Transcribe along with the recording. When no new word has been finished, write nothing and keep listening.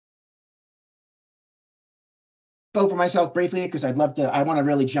go for myself briefly because I want to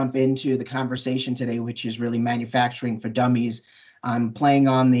really jump into the conversation today, which is really manufacturing for dummies. I'm playing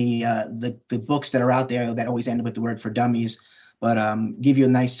on the books that are out there that always end with the word for dummies, but give you a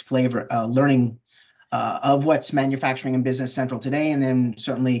nice flavor, learning of what's manufacturing and business central today. And then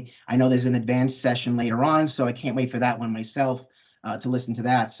certainly I know there's an advanced session later on, so I can't wait for that one myself to listen to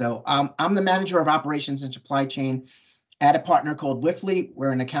that. So I'm the manager of operations and supply chain at a partner called Wifley.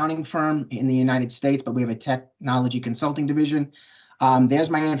 We're an accounting firm in the United States, but we have a technology consulting division. There's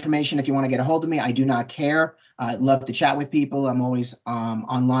my information if you want to get a hold of me. I do not care. I love to chat with people. I'm always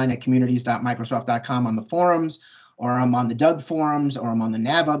online at communities.microsoft.com on the forums, or I'm on the Doug forums, or I'm on the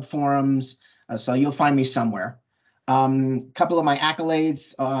NAVUG forums. So you'll find me somewhere. Couple of my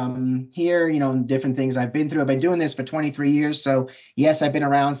accolades here, different things I've been through. I've been doing this for 23 years. So yes, I've been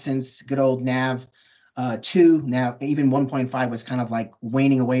around since good old NAV 2. Now, even 1.5 was kind of like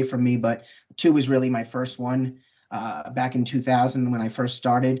waning away from me, but 2 was really my first one back in 2000 when I first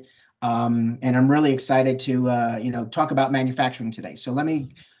started. And I'm really excited to, talk about manufacturing today. So let me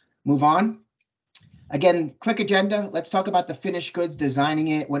move on. Again, quick agenda. Let's talk about the finished goods, designing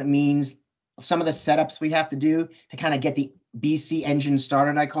it, what it means, some of the setups we have to do to kind of get the BC engine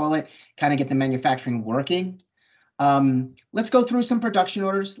started, I call it, kind of get the manufacturing working. Let's go through some production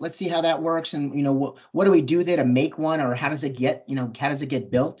orders. Let's see how that works. And, what do we do there to make one, or how does it get, how does it get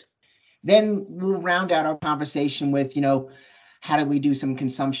built? Then we'll round out our conversation with, how do we do some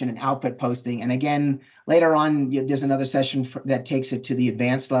consumption and output posting? And again, later on, there's another session that takes it to the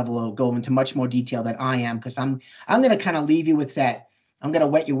advanced level. It'll go into much more detail than I am, because I'm going to kind of leave you with that. I'm going to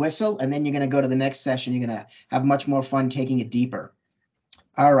wet your whistle, and then you're going to go to the next session. You're going to have much more fun taking it deeper.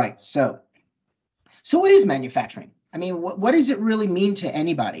 All right, so what is manufacturing? I mean, what does it really mean to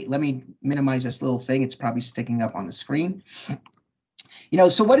anybody? Let me minimize this little thing. It's probably sticking up on the screen.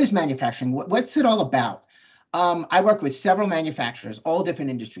 So what is manufacturing? What's it all about? I work with several manufacturers, all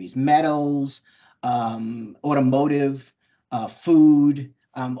different industries: metals, automotive, food,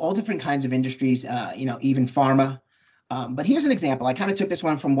 all different kinds of industries, even pharma. But here's an example. I kind of took this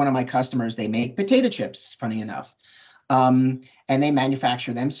one from one of my customers. They make potato chips, funny enough, and they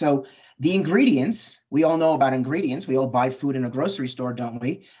manufacture them. So the ingredients, we all know about ingredients. We all buy food in a grocery store, don't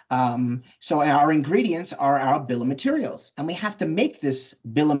we? So our ingredients are our bill of materials, and we have to make this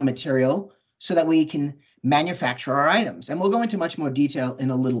bill of material so that we can manufacture our items. And we'll go into much more detail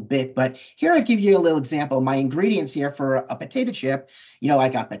in a little bit, but here I give you a little example. My ingredients here for a potato chip, I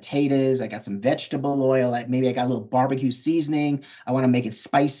got potatoes, I got some vegetable oil, maybe I got a little barbecue seasoning. I want to make it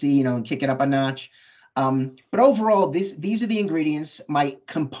spicy, and kick it up a notch. But overall, these are the ingredients, my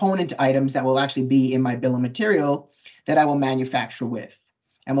component items that will actually be in my bill of material that I will manufacture with.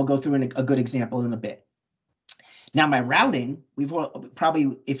 And we'll go through a good example in a bit. Now, my routing, we've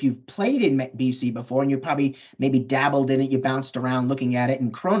probably, if you've played in BC before, and you probably maybe dabbled in it, you bounced around looking at it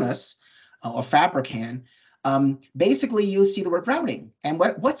in Cronus or Fabrican, basically you'll see the word routing. And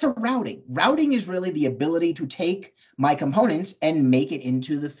what's a routing? Routing is really the ability to take my components and make it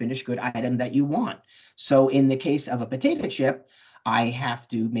into the finished good item that you want. So in the case of a potato chip, I have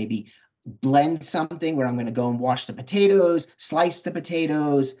to maybe blend something where I'm going to go and wash the potatoes, slice the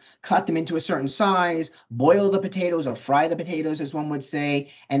potatoes, cut them into a certain size, boil the potatoes or fry the potatoes, as one would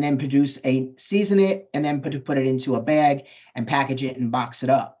say, and then season it, and then put it into a bag and package it and box it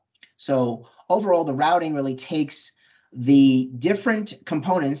up. So overall, the routing really takes the different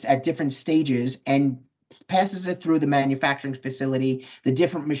components at different stages and passes it through the manufacturing facility, the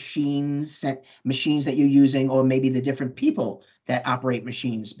different machines that you're using, or maybe the different people that operate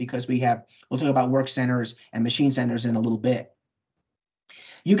machines, because we'll talk about work centers and machine centers in a little bit.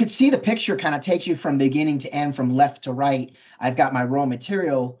 You can see the picture kind of takes you from beginning to end, from left to right. I've got my raw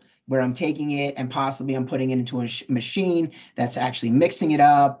material where I'm taking it and possibly I'm putting it into a machine that's actually mixing it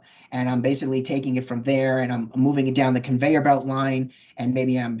up. And I'm basically taking it from there and I'm moving it down the conveyor belt line, and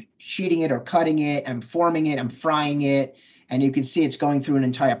maybe I'm sheeting it or cutting it, I'm forming it, I'm frying it. And you can see it's going through an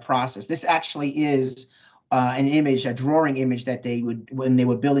entire process. This actually is an image, a drawing image that when they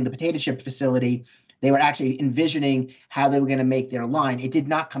were building the potato chip facility, they were actually envisioning how they were going to make their line. It did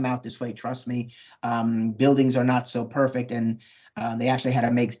not come out this way, trust me. Buildings are not so perfect, and they actually had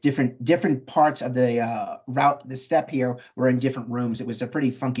to make different parts of the route. The step here were in different rooms. It was a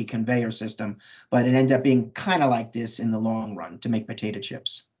pretty funky conveyor system, but it ended up being kind of like this in the long run to make potato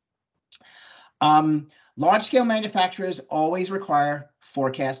chips. Large-scale manufacturers always require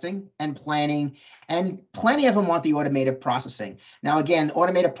forecasting and planning, and plenty of them want the automated processing. Now, again,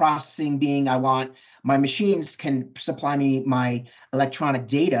 automated processing being I want my machines can supply me my electronic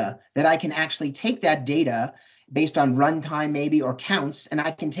data that I can actually take that data, based on runtime maybe or counts, and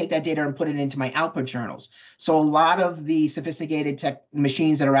I can take that data and put it into my output journals. So a lot of the sophisticated tech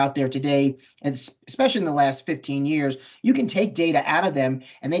machines that are out there today, and especially in the last 15 years, you can take data out of them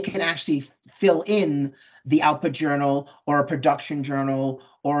and they can actually fill in the output journal or a production journal,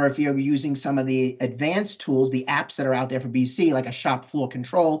 or if you're using some of the advanced tools, the apps that are out there for BC, like a shop floor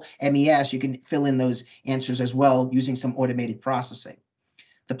control, MES, you can fill in those answers as well using some automated processing.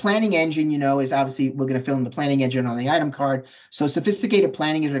 The planning engine, is obviously, we're going to fill in the planning engine on the item card. So sophisticated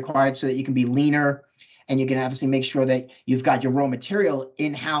planning is required so that you can be leaner, and you can obviously make sure that you've got your raw material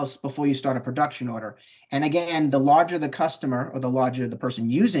in-house before you start a production order. And again, the larger the customer or the larger the person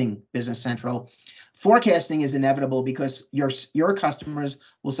using Business Central, forecasting is inevitable because your customers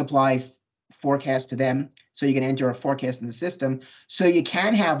will supply forecast to them. So you can enter a forecast in the system. So you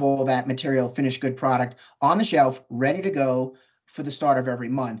can have all that material, finished good product on the shelf, ready to go for the start of every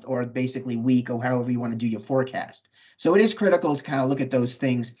month, or basically week, or however you want to do your forecast. So it is critical to kind of look at those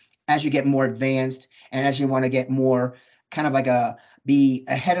things as you get more advanced and as you want to get more kind of like be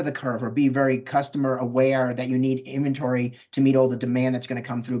ahead of the curve, or be very customer aware that you need inventory to meet all the demand that's going to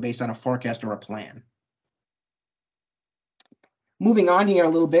come through based on a forecast or a plan. Moving on here a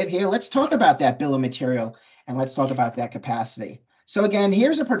little bit here, let's talk about that bill of material and let's talk about that capacity. So again,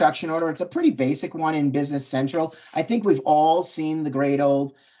 here's a production order. It's a pretty basic one in Business Central. I think we've all seen the great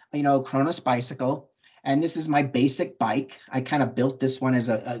old, Kronos bicycle. And this is my basic bike. I kind of built this one as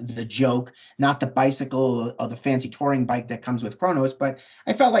a joke, not the bicycle or the fancy touring bike that comes with Kronos, but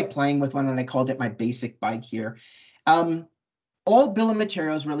I felt like playing with one and I called it my basic bike here. All bill of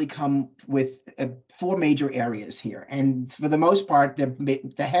materials really come with 4 major areas here. And for the most part,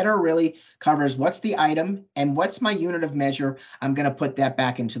 the header really covers what's the item and what's my unit of measure. I'm going to put that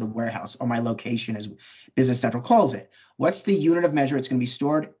back into the warehouse, or my location as Business Central calls it. What's the unit of measure? It's going to be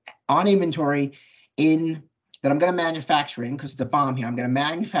stored on inventory that I'm going to manufacture in, because it's a BOM here. I'm going to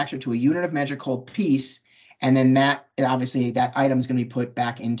manufacture to a unit of measure called piece. And then that item is going to be put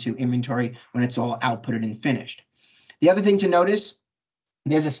back into inventory when it's all outputted and finished. The other thing to notice,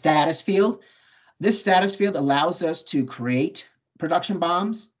 there's a status field. This status field allows us to create production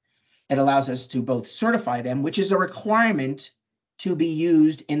BOMs. It allows us to both certify them, which is a requirement to be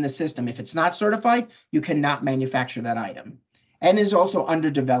used in the system. If it's not certified, you cannot manufacture that item. And is also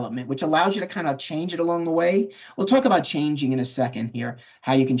under development, which allows you to kind of change it along the way. We'll talk about changing in a second here,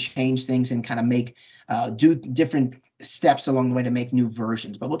 how you can change things and kind of do different steps along the way to make new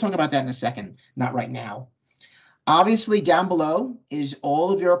versions. But we'll talk about that in a second, not right now. Obviously, down below is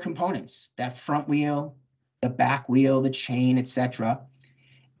all of your components, that front wheel, the back wheel, the chain, etc.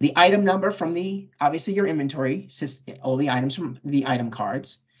 The item number from obviously your inventory, all the items from the item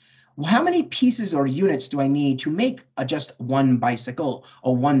cards. Well, how many pieces or units do I need to make just one bicycle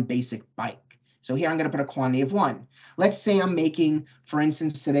or one basic bike? So here I'm going to put a quantity of 1. Let's say I'm making, for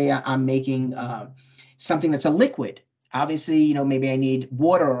instance, today I'm making something that's a liquid. Obviously, maybe I need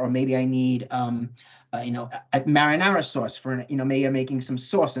water, or maybe I need a marinara sauce for, maybe I'm making some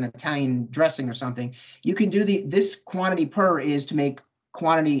sauce, an Italian dressing or something. You can do this quantity per is to make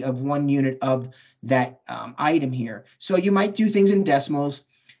quantity of 1 unit of that item here. So you might do things in decimals.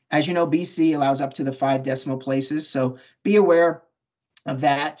 As you know, BC allows up to the 5 decimal places. So be aware of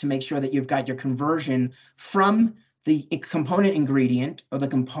that to make sure that you've got your conversion from the component ingredient or the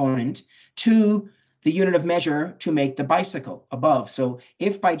component to the unit of measure to make the bicycle above. So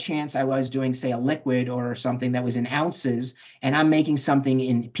if by chance I was doing, say, a liquid or something that was in ounces, and I'm making something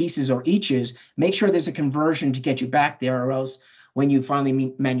in pieces or eaches, make sure there's a conversion to get you back there, or else when you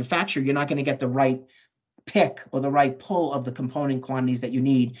finally manufacture, you're not going to get the right pick or the right pull of the component quantities that you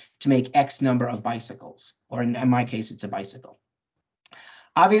need to make X number of bicycles, or in my case, it's a bicycle.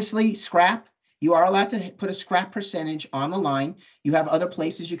 Obviously, scrap. You are allowed to put a scrap percentage on the line. You have other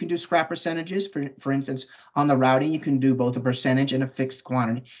places you can do scrap percentages. For instance, on the routing, you can do both a percentage and a fixed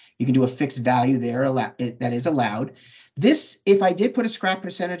quantity. You can do a fixed value there that is allowed. This, if I did put a scrap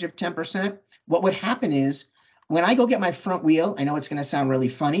percentage of 10%, what would happen is when I go get my front wheel, I know it's going to sound really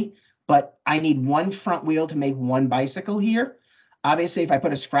funny, but I need 1 front wheel to make 1 bicycle here. Obviously, if I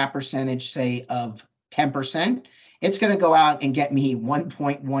put a scrap percentage, say, of 10%, it's going to go out and get me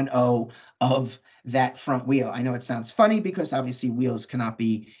 1.10 of that front wheel. I know it sounds funny because obviously wheels cannot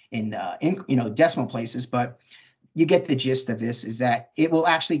be in decimal places, but you get the gist of this, is that it will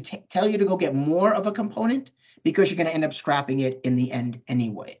actually tell you to go get more of a component because you're going to end up scrapping it in the end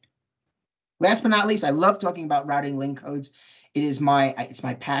anyway. Last but not least, I love talking about routing link codes. It's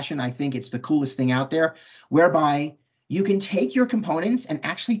my passion. I think it's the coolest thing out there, whereby you can take your components and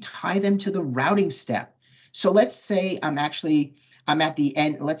actually tie them to the routing step. So let's say I'm at the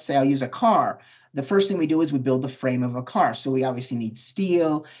end. Let's say I'll use a car. the first thing we do is we build the frame of a car. So we obviously need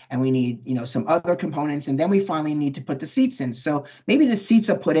steel and we need, some other components. And then we finally need to put the seats in. So maybe the seats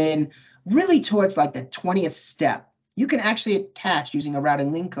are put in really towards like the 20th step. You can actually attach, using a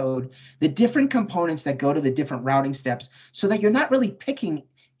routing link code, the different components that go to the different routing steps so that you're not really picking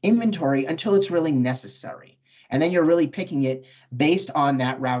inventory until it's really necessary. And then you're really picking it based on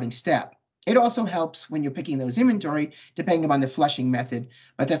that routing step. It also helps when you're picking those inventory, depending upon the flushing method,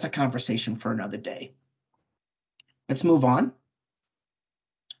 but that's a conversation for another day. Let's move on.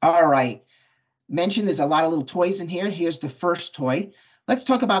 All right. Mentioned there's a lot of little toys in here. Here's the first toy. Let's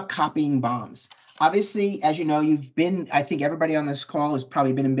talk about copying bombs. Obviously, as you know, I think everybody on this call has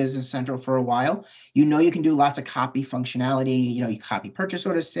probably been in Business Central for a while. You can do lots of copy functionality. You copy purchase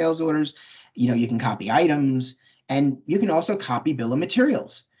orders, sales orders. You can copy items, and you can also copy bill of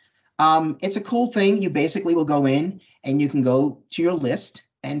materials. It's a cool thing. You basically will go in and you can go to your list,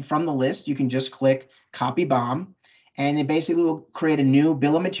 and from the list, you can just click copy bomb, and it basically will create a new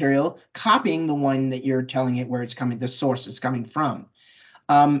bill of material, copying the one that you're telling it where it's coming, the source it's coming from.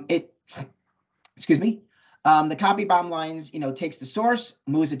 The copy bomb lines, takes the source,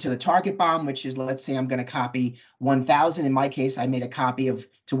 moves it to the target bomb, which is, let's say I'm going to copy 1000. In my case, I made a copy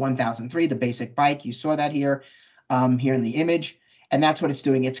to 1003, the basic bike. You saw that here in the image. And that's what it's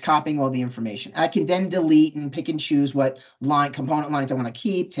doing. It's copying all the information. I can then delete and pick and choose what component lines I want to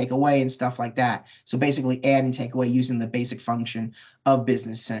keep, take away, and stuff like that. So basically add and take away using the basic function of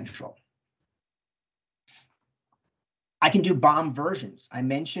Business Central. I can do bomb versions. I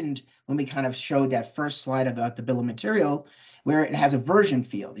mentioned when we kind of showed that first slide about the bill of material, where it has a version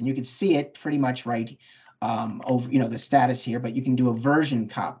field, and you can see it pretty much right over, the status here, but you can do a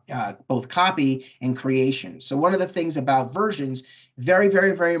version both copy and creation. So one of the things about versions, very,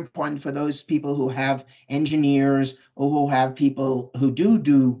 very, very important for those people who have engineers or who have people who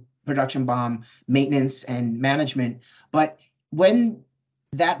do production bomb maintenance and management. But when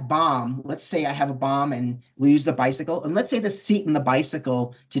that bomb, let's say I have a bomb and we use the bicycle, and let's say the seat in the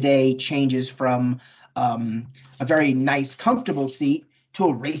bicycle today changes from a very nice, comfortable seat to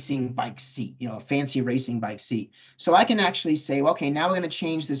a racing bike seat, a fancy racing bike seat. So I can actually say, well, okay, now we're going to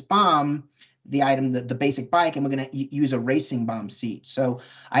change this bomb, the item, the basic bike, and we're going to use a racing bomb seat. So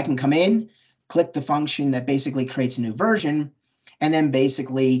I can come in, click the function that basically creates a new version, and then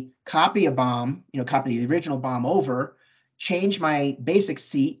basically copy a bomb, copy the original bomb over, change my basic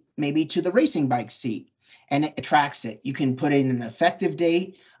seat maybe to the racing bike seat, and it tracks it. You can put in an effective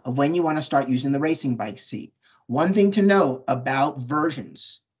date of when you want to start using the racing bike seat. One thing to note about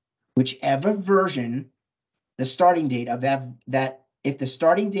versions, whichever version, the starting date of that if the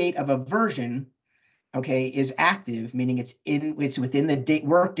starting date of a version, okay, is active, meaning it's within the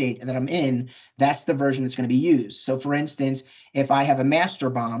work date that I'm in, that's the version that's going to be used. So for instance, if I have a master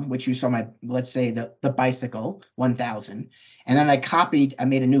bomb, which you saw let's say the bicycle 1000, and then I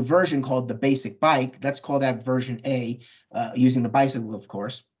made a new version called the basic bike. Let's call that version A, using the bicycle, of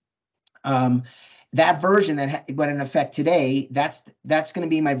course. That version that went in effect today, that's going to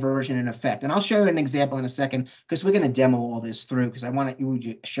be my version in effect. And I'll show you an example in a second, because we're going to demo all this through, because I want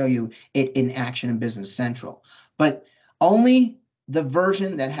to show you it in action in Business Central. But only the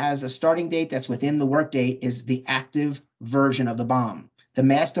version that has a starting date that's within the work date is the active version of the bomb. The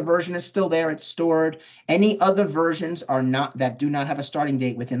master version is still there, it's stored. Any other versions that do not have a starting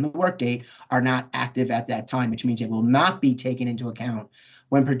date within the work date are not active at that time, which means it will not be taken into account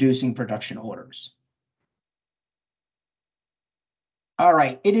when producing production orders. All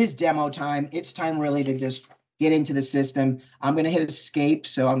right, it is demo time. It's time really to just get into the system. I'm going to hit escape,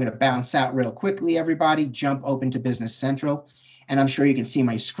 so I'm going to bounce out real quickly, everybody, jump open to Business Central, and I'm sure you can see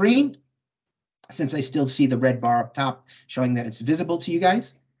my screen, since I still see the red bar up top showing that it's visible to you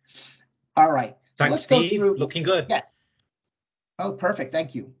guys. All right. So thanks, Steve. Looking good. Yes. Oh, perfect.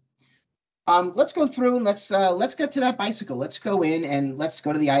 Thank you. Let's go through and let's get to that bicycle. Let's go in and let's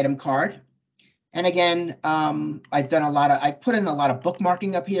go to the item card. And again, I've put in a lot of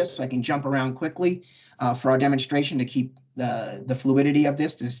bookmarking up here so I can jump around quickly for our demonstration to keep the fluidity of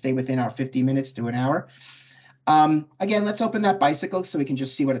this to stay within our 50 minutes to an hour. Again, let's open that bicycle so we can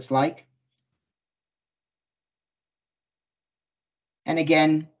just see what it's like. And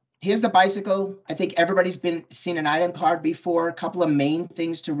again, here's the bicycle. I think everybody's seen an item card before. A couple of main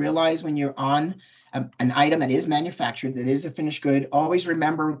things to realize when you're on an item that is manufactured, that is a finished good. Always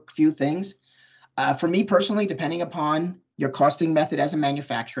remember a few things. For me personally, depending upon your costing method as a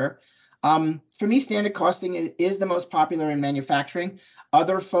manufacturer, for me, standard costing is the most popular in manufacturing.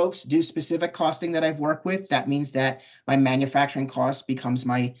 Other folks do specific costing that I've worked with. That means that my manufacturing cost becomes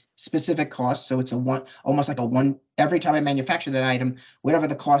my specific cost. So it's a one, almost like a one, every time I manufacture that item, whatever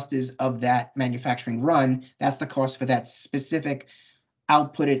the cost is of that manufacturing run, that's the cost for that specific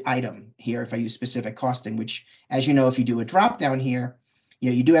outputted item here. If I use specific costing, which, as you know, if you do a drop down here,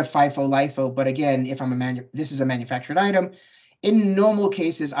 you do have FIFO, LIFO, but again, if this is a manufactured item, in normal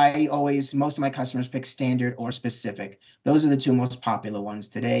cases, most of my customers pick standard or specific. Those are the two most popular ones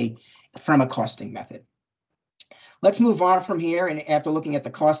today from a costing method. Let's move on from here. And after looking at the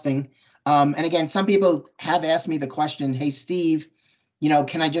costing, and again, some people have asked me the question, hey, Steve,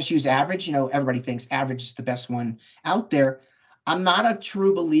 can I just use average? Everybody thinks average is the best one out there. I'm not a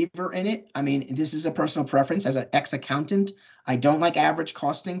true believer in it. I mean, this is a personal preference as an ex-accountant. I don't like average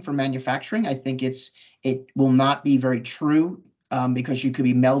costing for manufacturing. I think it will not be very true because you could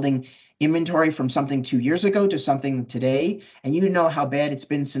be melding inventory from something 2 years ago to something today. And you know how bad it's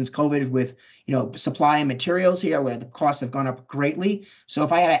been since COVID with supply and materials here, where the costs have gone up greatly. So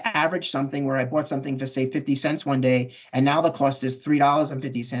if I had to average something where I bought something for, say, 50 cents one day, and now the cost is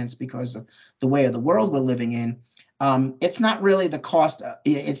 $3.50 because of the way of the world we're living in, it's not really the cost.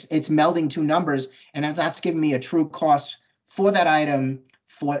 It's melding two numbers, and that's giving me a true cost for that item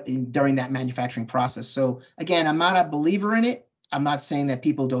during that manufacturing process. So again, I'm not a believer in it. I'm not saying that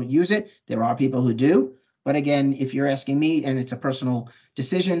people don't use it. There are people who do. But again, if you're asking me, and it's a personal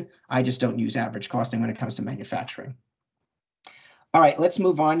decision, I just don't use average costing when it comes to manufacturing. All right, let's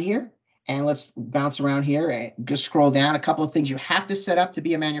move on here. And let's bounce around here and just scroll down. A couple of things you have to set up to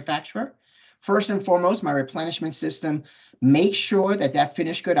be a manufacturer. First and foremost, my replenishment system. Make sure that that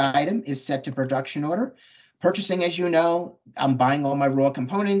finished good item is set to production order. Purchasing, as you know, I'm buying all my raw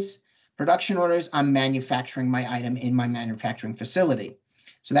components. Production orders, I'm manufacturing my item in my manufacturing facility.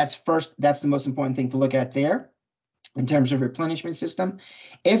 So that's the most important thing to look at there in terms of replenishment system.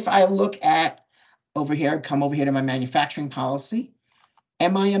 If I look at come over here to my manufacturing policy,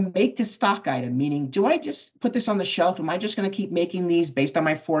 am I a make to stock item? Meaning, do I just put this on the shelf? Am I just going to keep making these based on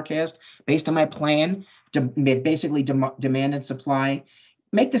my forecast, based on my plan, basically demand and supply?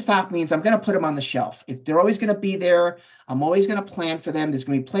 Make to stock means I'm going to put them on the shelf. They're always going to be there. I'm always going to plan for them. There's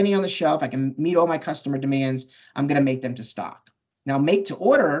going to be plenty on the shelf. I can meet all my customer demands. I'm going to make them to stock. Now, make to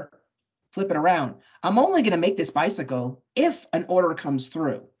order, flip it around. I'm only going to make this bicycle if an order comes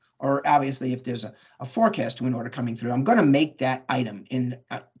through, or obviously if there's a forecast to an order coming through. I'm going to make that item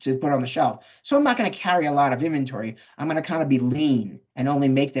to put on the shelf. So I'm not going to carry a lot of inventory. I'm going to kind of be lean and only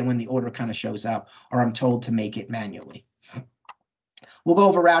make them when the order kind of shows up, or I'm told to make it manually. We'll go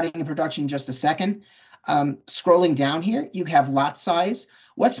over routing and production in just a second. Scrolling down here, you have lot size.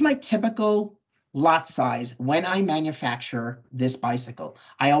 What's my typical lot size when I manufacture this bicycle?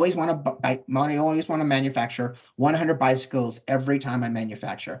 I always want to manufacture 100 bicycles every time I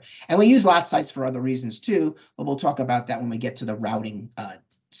manufacture. And we use lot size for other reasons too, but we'll talk about that when we get to the routing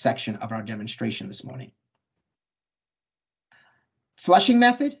section of our demonstration this morning. Flushing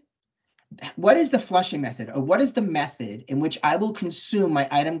method. What is the flushing method, or what is the method in which I will consume my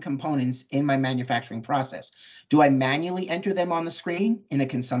item components in my manufacturing process? Do I manually enter them on the screen in a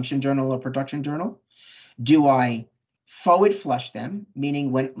consumption journal or production journal? Do I forward flush them,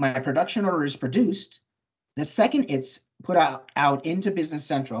 meaning when my production order is produced, the second it's put out into Business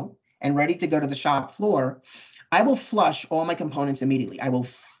Central and ready to go to the shop floor, I will flush all my components immediately. I will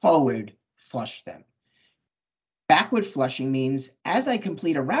forward flush them. Backward flushing means as I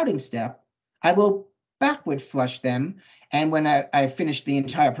complete a routing step, I will backward flush them. And when I finish the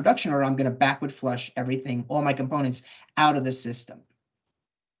entire production order, I'm going to backward flush everything, all my components out of the system.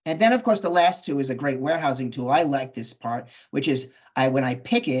 And then, of course, the last two is a great warehousing tool. I like this part, which is when I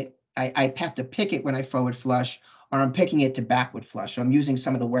pick it, I have to pick it when I forward flush, or I'm picking it to backward flush. So I'm using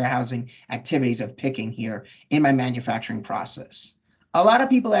some of the warehousing activities of picking here in my manufacturing process. A lot of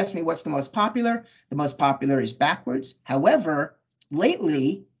people ask me what's the most popular. The most popular is backwards. However,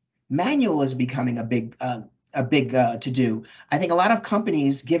 lately, manual is becoming a big to-do. I think a lot of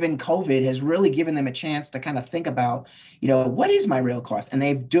companies, given COVID, has really given them a chance to kind of think about, what is my real cost? And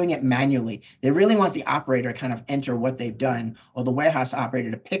they're doing it manually. They really want the operator to kind of enter what they've done, or the warehouse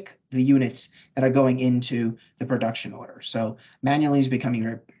operator to pick the units that are going into the production order. So manually is becoming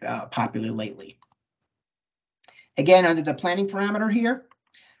very popular lately. Again, under the planning parameter here,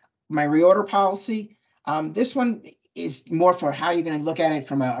 my reorder policy, this one is more for how you're going to look at it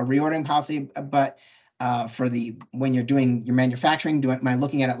from a reordering policy, but when you're doing your manufacturing,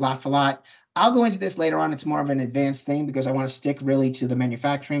 looking at it lot for lot. I'll go into this later on. It's more of an advanced thing because I want to stick really to the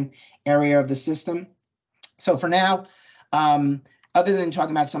manufacturing area of the system. So for now, other than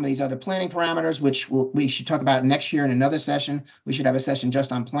talking about some of these other planning parameters, which we should talk about next year in another session. We should have a session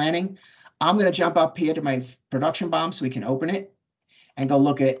just on planning. I'm going to jump up here to my production bomb so we can open it and go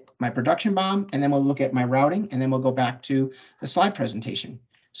look at my production bomb, and then we'll look at my routing, and then we'll go back to the slide presentation.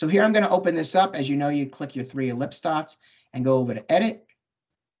 So here I'm going to open this up. As you know, you click your 3 ellipse dots and go over to edit.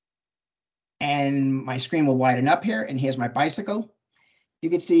 And my screen will widen up here, and here's my bicycle. You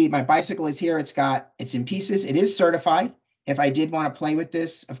can see my bicycle is here. It's in pieces. It is certified. If I did want to play with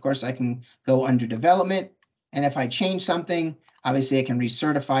this, of course, I can go under development. And if I change something, obviously I can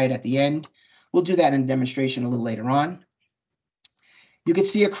recertify it at the end. We'll do that in a demonstration a little later on. You can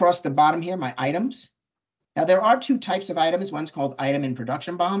see across the bottom here, my items. Now there are 2 types of items. One's called item and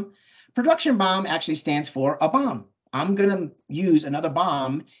production bomb. Production bomb actually stands for a bomb. I'm going to use another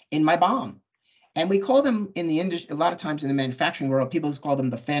bomb in my bomb. And we call them in the industry, a lot of times in the manufacturing world, people call them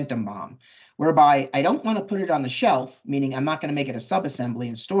the phantom bomb, whereby I don't want to put it on the shelf, meaning I'm not going to make it a subassembly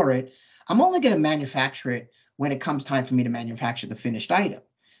and store it. I'm only going to manufacture it when it comes time for me to manufacture the finished item.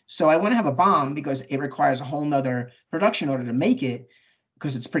 So I want to have a bomb because it requires a whole nother production order to make it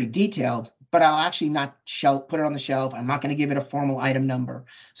because it's pretty detailed, but I'll actually not put it on the shelf. I'm not going to give it a formal item number.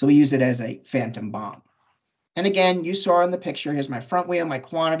 So we use it as a phantom bomb. And again, you saw in the picture, here's my front wheel, my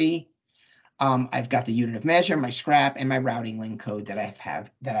quantity. I've got the unit of measure, my scrap, and my routing link code that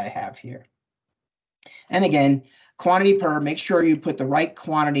I have here. And again, quantity per, make sure you put the right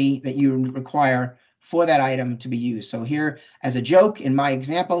quantity that you require for that item to be used. So here, as a joke, in my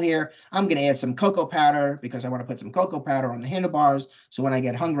example here, I'm going to add some cocoa powder because I want to put some cocoa powder on the handlebars. So when I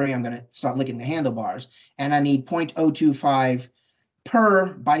get hungry, I'm going to start licking the handlebars. And I need 0.025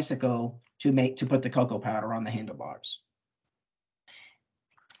 per bicycle to put the cocoa powder on the handlebars.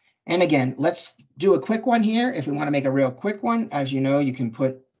 And again, let's do a quick one here. If we want to make a real quick one, as you know, you can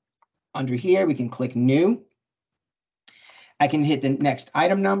put under here, we can click new. I can hit the next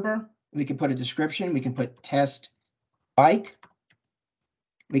item number. We can put a description. We can put test bike.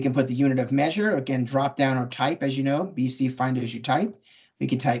 We can put the unit of measure. Again, drop down or type, as you know, BC find as you type. We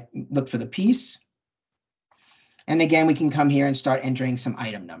can look for the piece. And again, we can come here and start entering some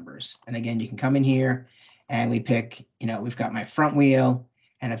item numbers. And again, you can come in here and we pick, we've got my front wheel.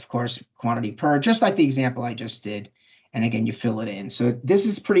 And of course, quantity per, just like the example I just did. And again, you fill it in. So this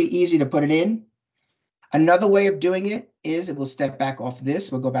is pretty easy to put it in. Another way of doing it is, we'll step back off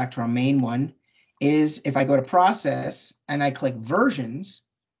this. We'll go back to our main one, is if I go to process and I click versions.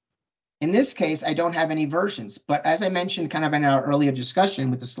 In this case, I don't have any versions. But as I mentioned kind of in our earlier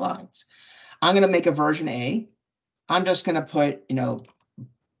discussion with the slides, I'm going to make a version A. I'm just going to put,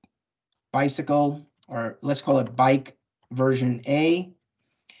 bicycle, or let's call it bike version A.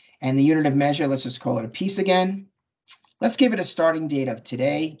 And the unit of measure, let's just call it a piece again. Let's give it a starting date of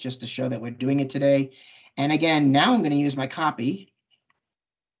today, just to show that we're doing it today. And again, now I'm going to use my copy.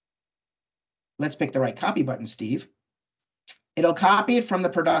 Let's pick the right copy button, Steve. It'll copy it from the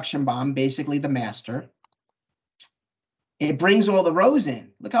production bomb, basically the master. It brings all the rows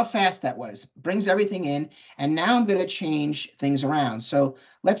in. Look how fast that was. Brings everything in. And now I'm going to change things around. So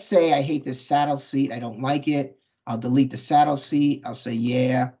let's say I hate this saddle seat. I don't like it. I'll delete the saddle seat. I'll say,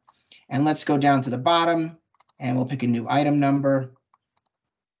 yeah. And let's go down to the bottom and we'll pick a new item number,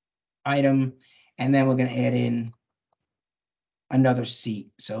 item, and then we're going to add in another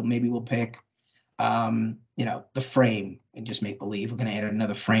seat. So maybe we'll pick, the frame and just make believe. We're going to add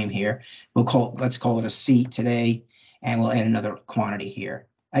another frame here. Let's call it a seat today, and we'll add another quantity here.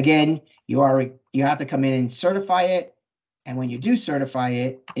 Again, you have to come in and certify it. And when you do certify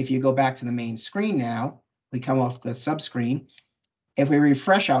it, if you go back to the main screen now, we come off the subscreen. If we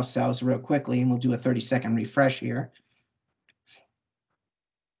refresh ourselves real quickly, and we'll do a 30-second refresh here.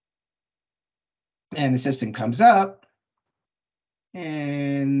 And the system comes up.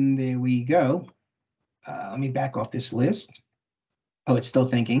 And there we go. Let me back off this list. Oh, it's still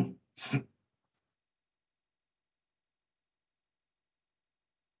thinking.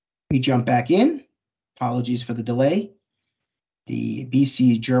 We jump back in. Apologies for the delay. The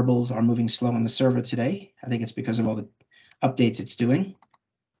BC gerbils are moving slow on the server today. I think it's because of all the updates it's doing.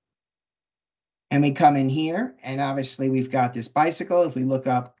 And we come in here, and obviously we've got this bicycle. If we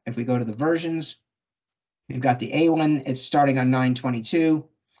go to the versions, we've got the A1. It's starting on 9/22.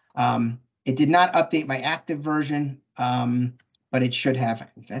 It did not update my active version, but it should have.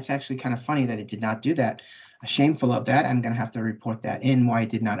 That's actually kind of funny that it did not do that. Shameful of that. I'm going to have to report that in, why it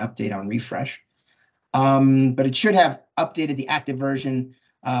did not update on refresh. But it should have updated the active version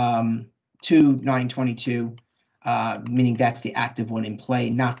to 9/22, meaning that's the active one in play,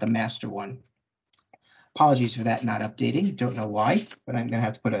 not the master one. Apologies for that not updating. Don't know why, but I'm going to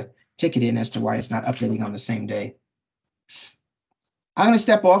have to put a ticket in as to why it's not updating on the same day. I'm going to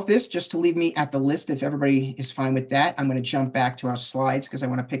step off this just to leave me at the list. If everybody is fine with that, I'm going to jump back to our slides because I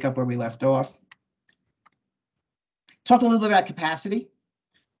want to pick up where we left off. Talk a little bit about capacity.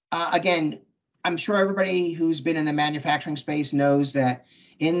 Again, I'm sure everybody who's been in the manufacturing space knows that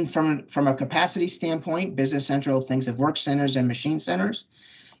from a capacity standpoint, Business Central thinks of work centers and machine centers.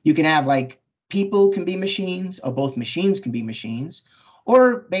 You can have like people can be machines, or both machines can be machines.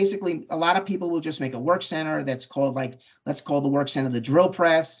 Or basically, a lot of people will just make a work center that's called like, let's call the work center the drill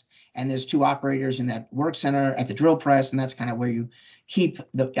press. And there's two operators in that work center at the drill press. And that's kind of where you keep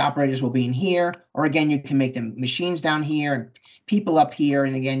the operators will be in here. Or again, you can make them machines down here and people up here.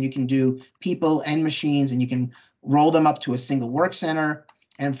 And again, you can do people and machines, and you can roll them up to a single work center.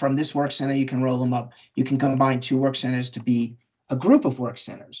 And from this work center, you can roll them up. You can combine two work centers to be a group of work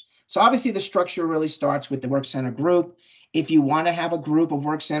centers. So obviously the structure really starts with the work center group. If you want to have a group of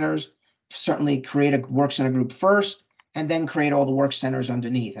work centers, certainly create a work center group first, and then create all the work centers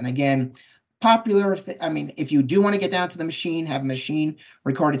underneath. And again, I mean, if you do want to get down to the machine, have a machine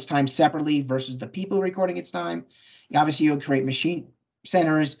record its time separately versus the people recording its time. Obviously, you'll create machine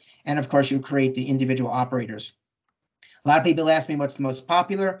centers, and of course, you'll create the individual operators. A lot of people ask me what's the most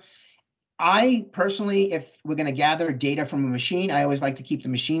popular. I personally, if we're going to gather data from a machine, I always like to keep the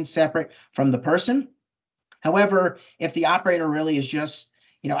machine separate from the person. However, if the operator really is just,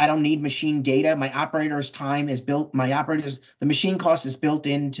 I don't need machine data, my operator's time is built, the machine cost is built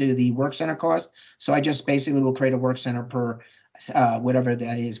into the work center cost. So I just basically will create a work center per whatever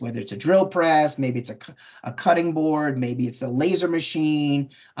that is, whether it's a drill press, maybe it's a cutting board, maybe it's a laser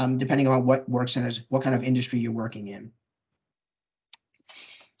machine, depending on what work centers, what kind of industry you're working in.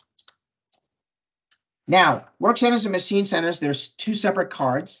 Now, work centers and machine centers, there's two separate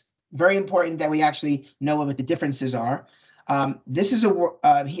cards. Very important that we actually know what the differences are. This is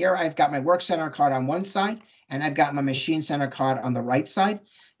here I've got my work center card on one side, and I've got my machine center card on the right side.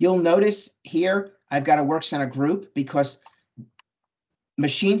 You'll notice here I've got a work center group because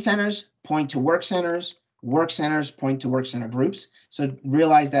machine centers point to work centers point to work center groups. So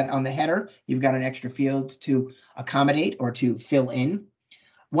realize that on the header, you've got an extra field to accommodate or to fill in.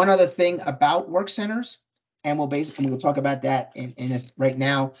 One other thing about work centers, and we'll talk about that in this right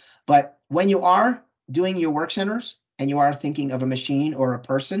now, but when you are doing your work centers and you are thinking of a machine or a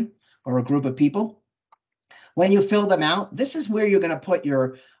person or a group of people, when you fill them out, this is where you're going to put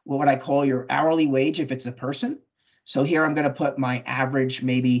your, what I call your hourly wage if it's a person. So here I'm going to put my average,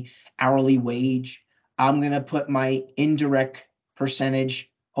 maybe hourly wage. I'm going to put my indirect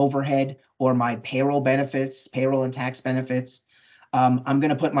percentage overhead or my payroll benefits, payroll and tax benefits. I'm going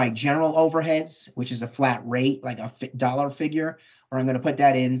to put my general overheads, which is a flat rate, like a dollar figure, or I'm going to put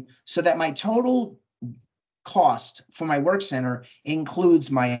that in so that my total cost for my work center includes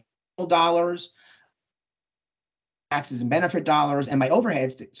my dollars, taxes and benefit dollars, and my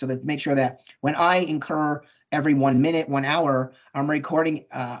overheads, so that make sure that when I incur every 1 minute, 1 hour, I'm recording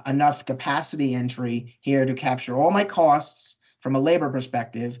enough capacity entry here to capture all my costs from a labor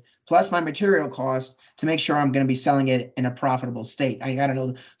perspective, plus my material cost to make sure I'm going to be selling it in a profitable state. I got to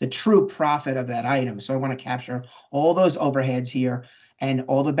know the true profit of that item. So I want to capture all those overheads here and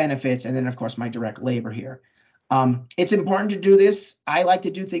all the benefits, and then of course my direct labor here. It's important to do this. I like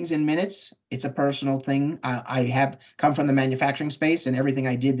to do things in minutes. It's a personal thing. I have come from the manufacturing space, and everything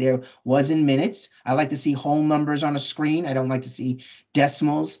I did there was in minutes. I like to see whole numbers on a screen. I don't like to see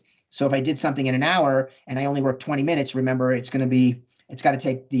decimals. So if I did something in an hour and I only work 20 minutes, remember it's got to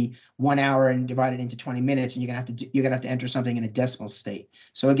take the 1 hour and divide it into 20 minutes, and you're gonna have to enter something in a decimal state.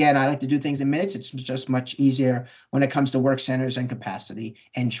 So again, I like to do things in minutes. It's just much easier when it comes to work centers and capacity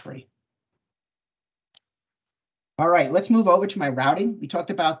entry. All right, let's move over to my routing. We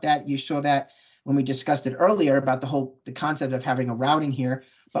talked about that. You saw that when we discussed it earlier about the concept of having a routing here.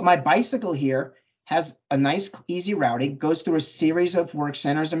 But my bicycle here has a nice, easy routing, goes through a series of work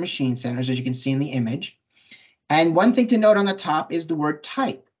centers and machine centers, as you can see in the image. And one thing to note on the top is the word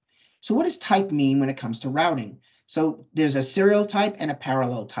type. So what does type mean when it comes to routing? So there's a serial type and a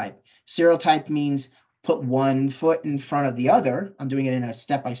parallel type. Serial type means put one foot in front of the other. I'm doing it in a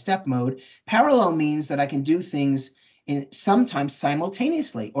step-by-step mode. Parallel means that I can do things sometimes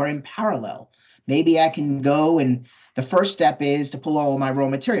simultaneously or in parallel. Maybe I can go, and the first step is to pull all my raw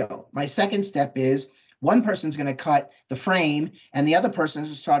material. My second step is one person's going to cut the frame and the other person is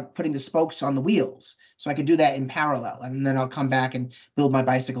going to start putting the spokes on the wheels. So I could do that in parallel, and then I'll come back and build my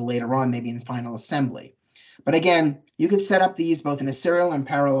bicycle later on, maybe in the final assembly. But again, you can set up these both in a serial and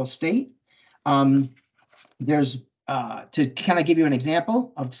parallel state. There's to kind of give you an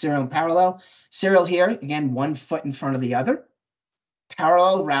example of serial and parallel. Serial here, again, 1 foot in front of the other.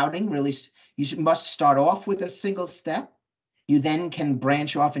 Parallel routing, really, must start off with a single step. You then can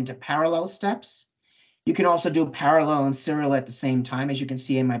branch off into parallel steps. You can also do parallel and serial at the same time, as you can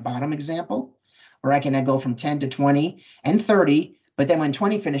see in my bottom example, where I can then go from 10 to 20 and 30, but then when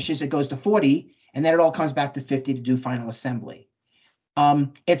 20 finishes, it goes to 40, and then it all comes back to 50 to do final assembly.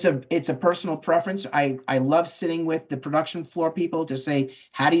 It's a personal preference. I love sitting with the production floor people to say,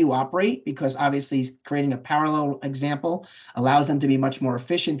 how do you operate? Because obviously creating a parallel example allows them to be much more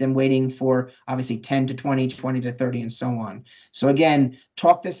efficient than waiting for obviously 10 to 20, 20 to 30, and so on. So again,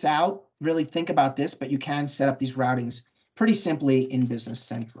 talk this out, really think about this, but you can set up these routings pretty simply in Business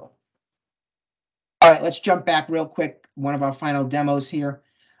Central. All right, let's jump back real quick. One of our final demos here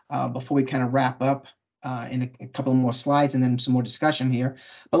before we kind of wrap up. In a couple more slides and then some more discussion here.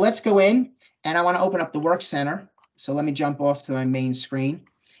 But let's go in, and I want to open up the Work Center. So let me jump off to my main screen,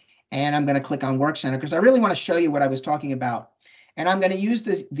 and I'm going to click on Work Center because I really want to show you what I was talking about. And I'm going to use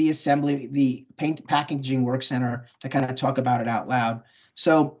the assembly, the packaging Work Center to kind of talk about it out loud.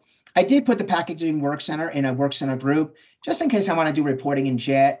 So I did put the packaging Work Center in a Work Center group just in case I want to do reporting in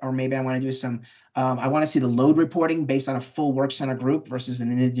JET, or maybe I want to do some, I want to see the load reporting based on a full Work Center group versus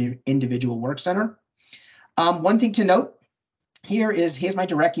an individual Work Center. One thing to note here is, here's my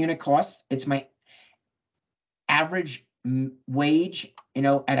direct unit cost. It's my average wage,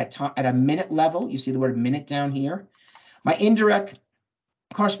 at a minute level. You see the word minute down here. My indirect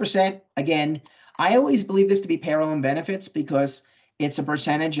cost percent, again, I always believe this to be payroll and benefits because it's a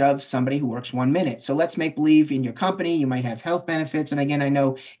percentage of somebody who works 1 minute. So let's make believe in your company, you might have health benefits. And again, I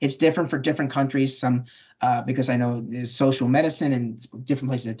know it's different for different countries. Some because I know there's social medicine and different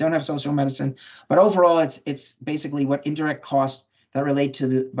places that don't have social medicine. But overall, it's basically what indirect costs that relate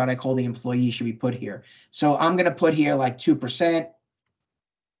to what I call the employee should be put here. So I'm going to put here like 2%.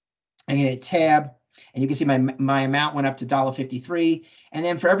 I'm going to hit tab, and you can see my amount went up to $1.53. And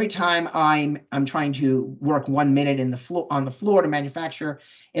then for every time I'm trying to work 1 minute on the floor to manufacture,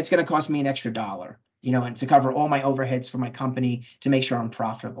 it's going to cost me an extra $1, and to cover all my overheads for my company to make sure I'm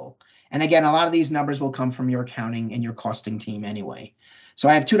profitable. And again, a lot of these numbers will come from your accounting and your costing team anyway. So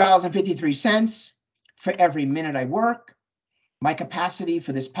I have $2.53 for every minute I work. My capacity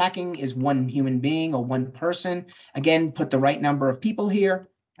for this packing is 1 human being or 1 person. Again, put the right number of people here.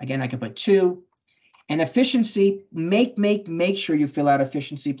 Again, I can put 2. And efficiency, make sure you fill out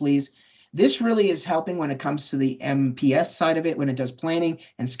efficiency, please. This really is helping when it comes to the MPS side of it, when it does planning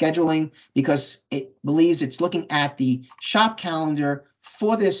and scheduling, because it believes it's looking at the shop calendar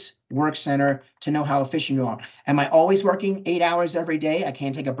for this work center to know how efficient you are. Am I always working 8 hours every day? I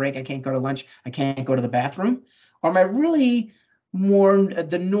can't take a break. I can't go to lunch. I can't go to the bathroom. Or am I really more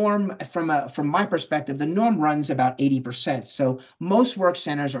the norm? From my perspective, the norm runs about 80%. So most work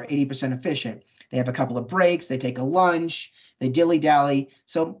centers are 80% efficient. They have a couple of breaks. They take a lunch. They dilly-dally.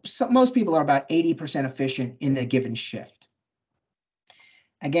 So most people are about 80% efficient in a given shift.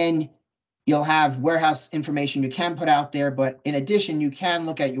 Again, you'll have warehouse information you can put out there, but in addition, you can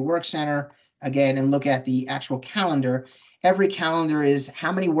look at your work center again and look at the actual calendar. Every calendar is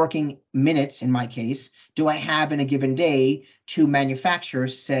how many working minutes, in my case, do I have in a given day to manufacture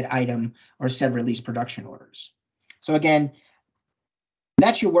said item or said release production orders. So again,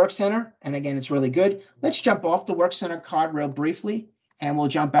 that's your work center. And again, it's really good. Let's jump off the work center card real briefly, and we'll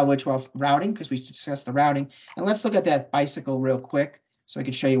jump out to routing because we discussed the routing. And let's look at that bicycle real quick so I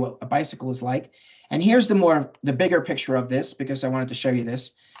can show you what a bicycle is like. And here's the bigger picture of this because I wanted to show you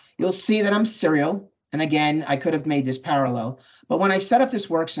this. You'll see that I'm serial. And again, I could have made this parallel. But when I set up this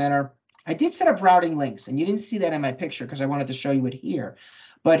work center, I did set up routing links. And you didn't see that in my picture because I wanted to show you it here.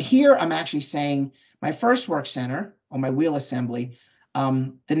 But here I'm actually saying my first work center or my wheel assembly,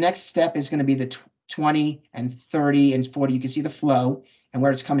 the next step is going to be the 20 and 30 and 40. You can see the flow and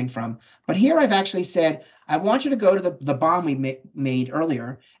where it's coming from. But here I've actually said, I want you to go to the BOM we made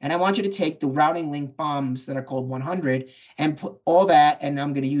earlier, and I want you to take the routing link BOMs that are called 100 and put all that, and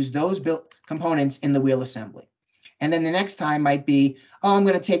I'm going to use those built components in the wheel assembly. And then the next time might be, oh, I'm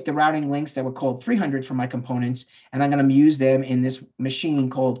going to take the routing links that were called 300 for my components, and I'm going to use them in this machine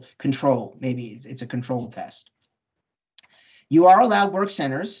called control. Maybe it's a control test. You are allowed work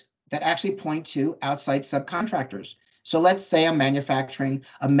centers that actually point to outside subcontractors. So let's say I'm manufacturing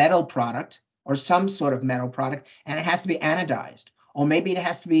a metal product or some sort of metal product, and it has to be anodized. Or maybe it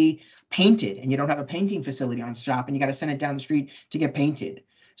has to be painted, and you don't have a painting facility on shop, and you got to send it down the street to get painted.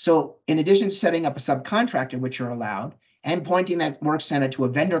 So in addition to setting up a subcontractor, which you're allowed, and pointing that work center to a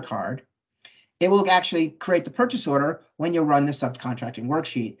vendor card, it will actually create the purchase order when you run the subcontracting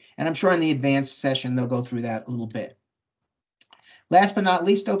worksheet. And I'm sure in the advanced session, they'll go through that a little bit. Last but not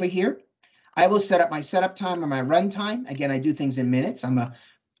least over here, I will set up my setup time and my run time. Again, I do things in minutes. I'm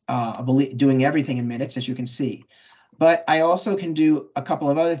doing everything in minutes, as you can see. But I also can do a couple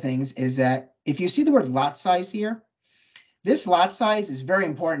of other things, is that if you see the word lot size here, this lot size is very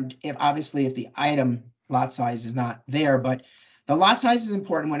important if obviously if the item lot size is not there, but the lot size is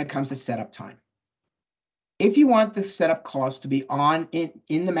important when it comes to setup time. If you want the setup cost to be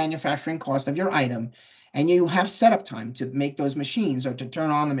in the manufacturing cost of your item, and you have setup time to make those machines or to turn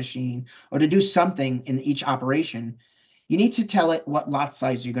on the machine or to do something in each operation, you need to tell it what lot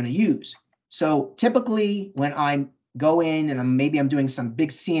size you're going to use. So typically when I go in and maybe I'm doing some big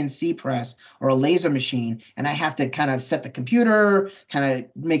CNC press or a laser machine, and I have to kind of set the computer, kind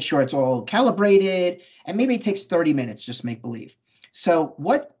of make sure it's all calibrated, and maybe it takes 30 minutes, just make believe. So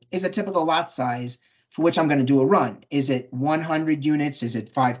what is a typical lot size for which I'm going to do a run? Is it 100 units? Is it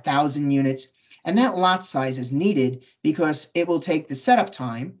 5,000 units? And that lot size is needed because it will take the setup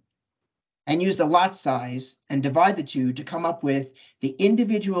time and use the lot size and divide the two to come up with the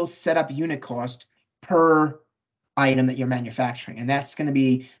individual setup unit cost per item that you're manufacturing. And that's going to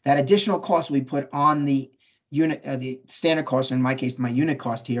be that additional cost we put on the unit, the standard cost, in my case, my unit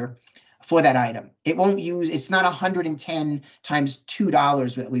cost here for that item. It won't use, it's not 110 times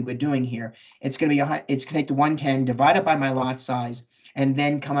 $2 that we were doing here. It's going to be, it's going to take the 110 divided by my lot size and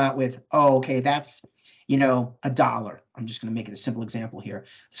then come out with, oh, okay, that's, you know, $1. I'm just going to make it a simple example here.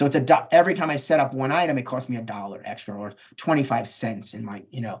 So it's every time I set up one item, it costs me $1 extra or 25 cents in my,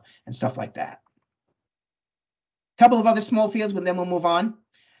 you know, and stuff like that. A couple of other small fields, but then we'll move on.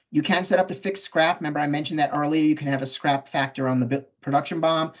 You can set up the fixed scrap. Remember, I mentioned that earlier. You can have a scrap factor on the production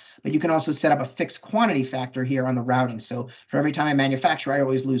BOM, but you can also set up a fixed quantity factor here on the routing. So for every time I manufacture, I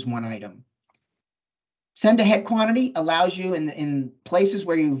always lose one item. Send ahead quantity allows you in places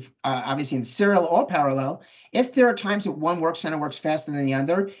where you've obviously in serial or parallel, if there are times that one work center works faster than the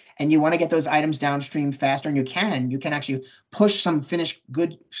other, and you want to get those items downstream faster, and you can actually push some finished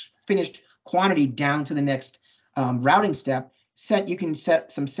quantity down to the next routing step. You can set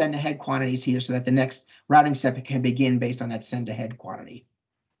some send ahead quantities here so that the next routing step can begin based on that send ahead quantity.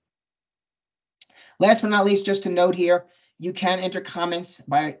 Last but not least, just to note here, you can enter comments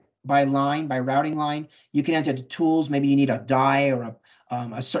by routing line. You can enter the tools. Maybe you need a die or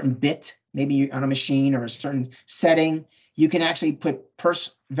a certain bit, maybe on a machine or a certain setting. You can actually put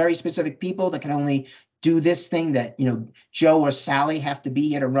very specific people that can only do this thing, that, you know, Joe or Sally have to be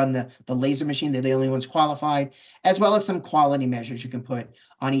here to run the laser machine. They're the only ones qualified, as well as some quality measures you can put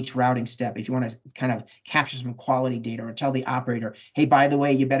on each routing step if you want to kind of capture some quality data, or tell the operator, hey, by the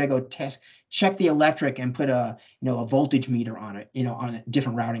way, you better go check the electric and put a voltage meter on it, you know, on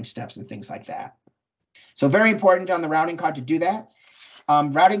different routing steps and things like that. So very important on the routing card to do that.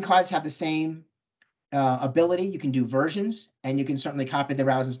 Routing cards have the same ability. You can do versions, and you can certainly copy the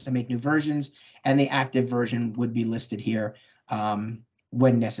routings to make new versions, and the active version would be listed here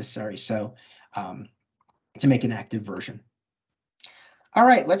when necessary. So to make an active version. All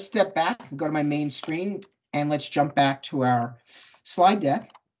right, let's step back and go to my main screen, and let's jump back to our slide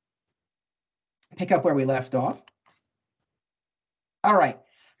deck. Pick up where we left off. All right.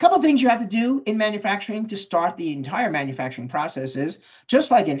 A couple of things you have to do in manufacturing to start the entire manufacturing process is,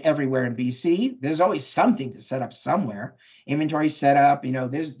 just like in everywhere in BC, there's always something to set up somewhere. Inventory setup, you know,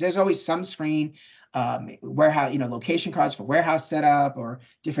 there's always some screen, warehouse, you know, location cards for warehouse setup or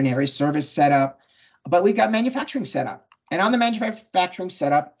different areas, service setup. But we've got manufacturing setup. And on the manufacturing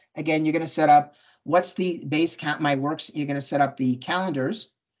setup, again, you're going to set up what's the base count, my works. You're going to set up the calendars.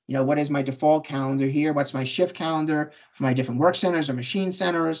 You know, what is my default calendar here? What's my shift calendar for my different work centers or machine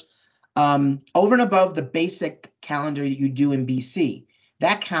centers? Over and above the basic calendar that you do in BC.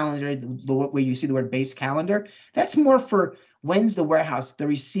 That calendar, where you see the word base calendar, that's more for when's the warehouse, the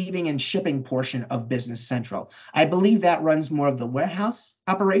receiving and shipping portion of Business Central. I believe that runs more of the warehouse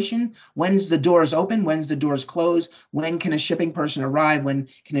operation. When's the doors open? When's the doors close? When can a shipping person arrive? When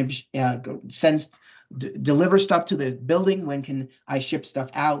can it deliver stuff to the building? When can I ship stuff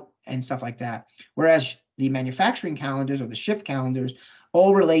out and stuff like that? Whereas the manufacturing calendars or the shift calendars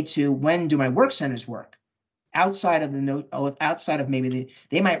all relate to when do my work centers work. Outside of maybe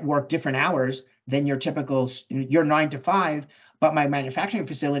they might work different hours than your typical, your 9 to 5, but my manufacturing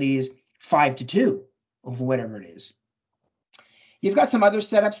facility is 5 to 2 or whatever it is. You've got some other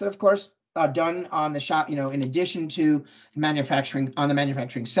setups that, of course, are done on the shop, you know, in addition to manufacturing, on the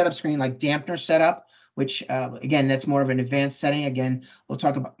manufacturing setup screen, like dampener setup, which again, that's more of an advanced setting. Again, we'll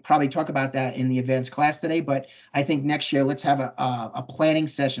probably talk about that in the advanced class today, but I think next year let's have a planning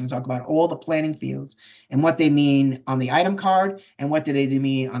session, talk about all the planning fields and what they mean on the item card and what do they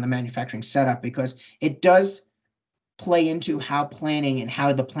mean on the manufacturing setup, because it does play into how planning and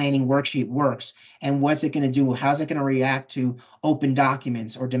how the planning worksheet works and what's it going to do, how's it going to react to open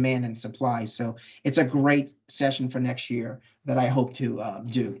documents or demand and supply. So it's a great session for next year that I hope to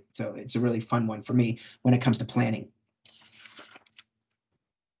do. So it's a really fun one for me when it comes to planning.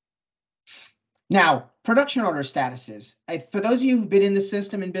 Now, production order statuses. For those of you who've been in the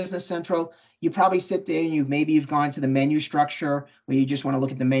system in Business Central, you probably sit there and you've gone to the menu structure where you just want to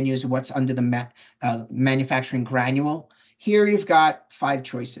look at the menus of what's under the manufacturing granule. Here you've got 5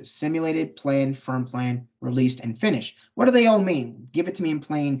 choices: simulated, planned, firm plan, released, and finished. What do they all mean? Give it to me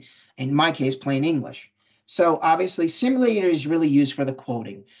in my case, plain English. So obviously simulator is really used for the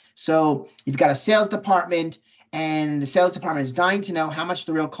quoting. So you've got a sales department, and the sales department is dying to know how much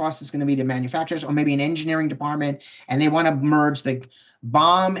the real cost is going to be to manufacturers, or maybe an engineering department, and they want to merge the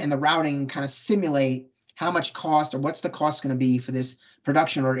BOM and the routing and kind of simulate how much cost or what's the cost going to be for this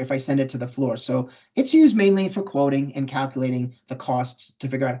production order if I send it to the floor. So it's used mainly for quoting and calculating the costs to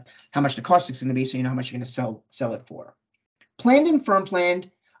figure out how much the cost is going to be, so you know how much you're going to sell it for. Planned and firm planned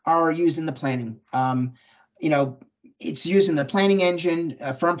are used in the planning. It's used in the planning engine,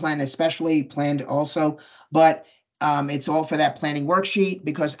 firm plan especially, planned also, but it's all for that planning worksheet,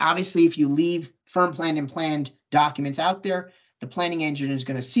 because obviously if you leave firm planned and planned documents out there, the planning engine is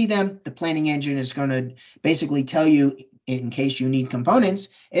going to see them. The planning engine is going to basically tell you, in case you need components,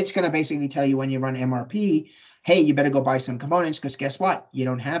 it's going to basically tell you when you run MRP, hey, you better go buy some components, because guess what? You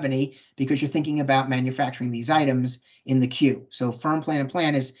don't have any, because you're thinking about manufacturing these items in the queue. So firm plan and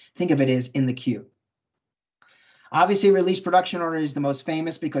plan think of it as in the queue. Obviously, release production order is the most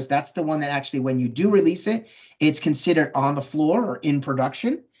famous, because that's the one that actually, when you do release it, it's considered on the floor or in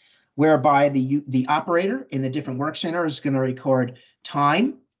production, whereby the operator in the different work center is going to record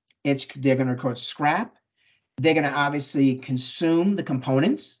time. They're going to record scrap. They're going to obviously consume the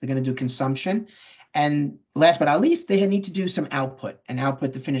components. They're going to do consumption. And last but not least, they need to do some output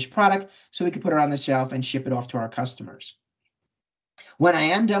the finished product, so we can put it on the shelf and ship it off to our customers. When I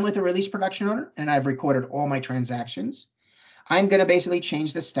am done with the release production order and I've recorded all my transactions, I'm going to basically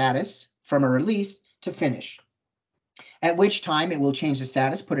change the status from a release to finish, at which time it will change the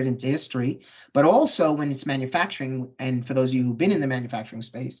status, put it into history. But also when it's manufacturing, and for those of you who've been in the manufacturing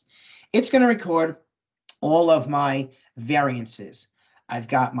space, it's going to record all of my variances. I've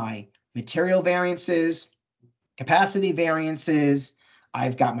got my material variances, capacity variances,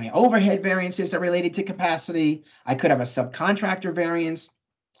 I've got my overhead variances that are related to capacity. I could have a subcontractor variance,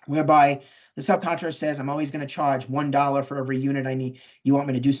 whereby the subcontractor says, I'm always going to charge $1 for every unit you want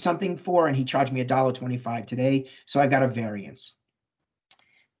me to do something for, and he charged me $1.25 today, so I got a variance.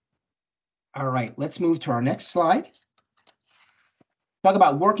 All right, let's move to our next slide. Talk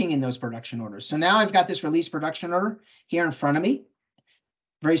about working in those production orders. So now I've got this release production order here in front of me.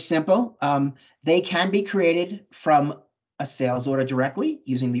 Very simple. They can be created from a sales order directly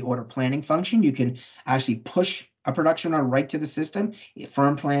using the order planning function. You can actually push a production order right to the system,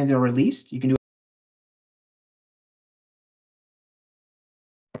 firm planned or released. You can do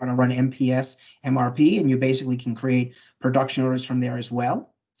want to run MPS, MRP, and you basically can create production orders from there as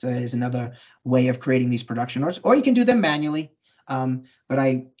well. So that is another way of creating these production orders, or you can do them manually. But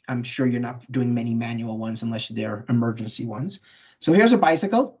I'm sure you're not doing many manual ones unless they're emergency ones. So here's a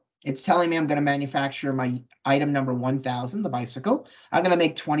bicycle. It's telling me I'm going to manufacture my item number 1000, the bicycle. I'm going to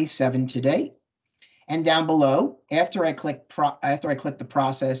make 27 today. And down below, after I click the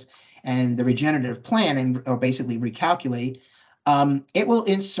process and the regenerative plan, or basically recalculate, it will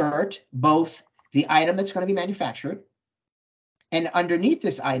insert both the item that's going to be manufactured, and underneath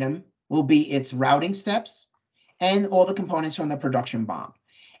this item will be its routing steps and all the components from the production BOM.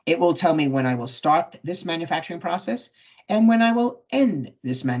 It will tell me when I will start this manufacturing process and when I will end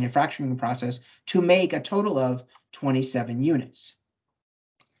this manufacturing process to make a total of 27 units.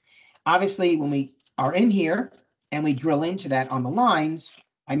 Obviously, when we are in here and we drill into that on the lines,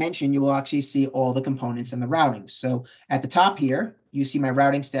 I mentioned you will actually see all the components and the routings. So at the top here, you see my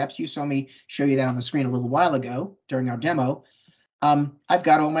routing steps. You saw me show you that on the screen a little while ago during our demo. I've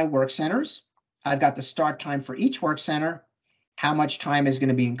got all my work centers. I've got the start time for each work center, how much time is going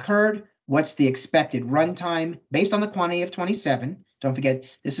to be incurred, what's the expected run time based on the quantity of 27. Don't forget,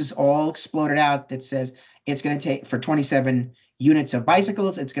 this is all exploded out that says it's going to take, for 27 units of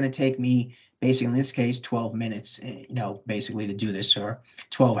bicycles, it's going to take me, basically in this case, 12 minutes, basically to do this, or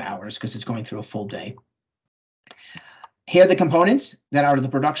 12 hours, because it's going through a full day. Here are the components that are the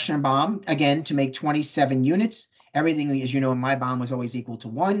production BOM, again, to make 27 units. Everything, as you know, in my BOM was always equal to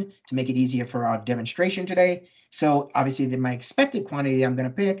 1 to make it easier for our demonstration today. So obviously, my expected quantity I'm going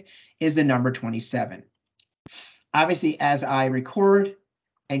to pick is the number 27. Obviously, as I record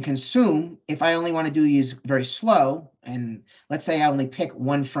and consume, if I only want to do these very slow, and let's say I only pick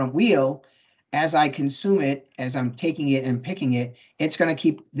one front wheel, as I consume it, as I'm taking it and picking it, it's going to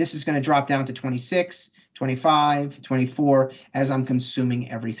keep, this is going to drop down to 26, 25, 24 as I'm consuming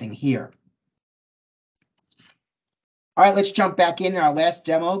everything here. All right, let's jump back in our last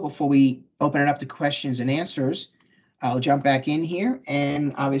demo before we open it up to questions and answers. I'll jump back in here,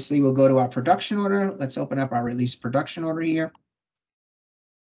 and obviously we'll go to our production order. Let's open up our release production order here.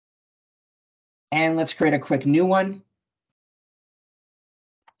 And let's create a quick new one.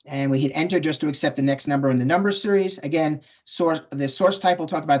 And we hit enter just to accept the next number in the number series. Again, the source type, we'll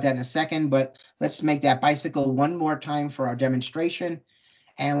talk about that in a second, but let's make that bicycle one more time for our demonstration.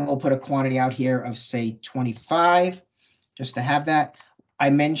 And we'll put a quantity out here of, say, 25, just to have that. I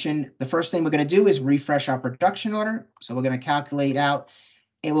mentioned the first thing we're going to do is refresh our production order. So we're going to calculate out.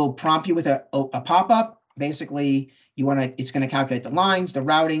 It will prompt you with a pop-up. Basically, it's going to calculate the lines, the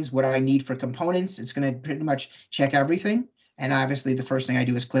routings, what I need for components. It's going to pretty much check everything. And obviously, the first thing I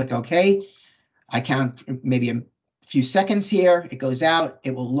do is click OK. I count maybe a few seconds here. It goes out.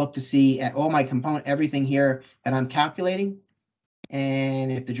 It will look to see at all my component, everything here that I'm calculating.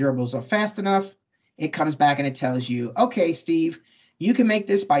 And if the durables are fast enough, it comes back and it tells you, OK, Steve, you can make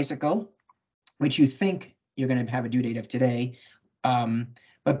this bicycle, which you think you're going to have a due date of today.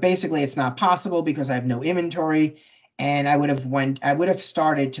 But basically, it's not possible because I have no inventory. And I would have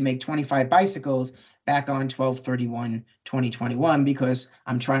started to make 25 bicycles back on 12/31/2021 because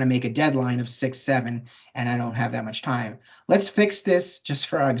I'm trying to make a deadline of 6/7 and I don't have that much time. Let's fix this just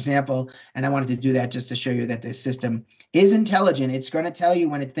for our example. And I wanted to do that just to show you that the system is intelligent. It's going to tell you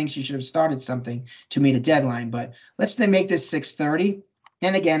when it thinks you should have started something to meet a deadline. But let's then make this 6:30.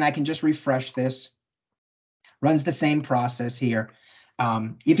 And again, I can just refresh this. Runs the same process here.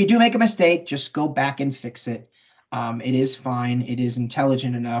 If you do make a mistake, just go back and fix it. It is fine. It is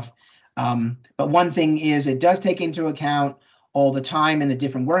intelligent enough. But one thing is it does take into account all the time in the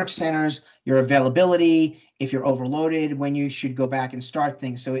different work centers, your availability, if you're overloaded, when you should go back and start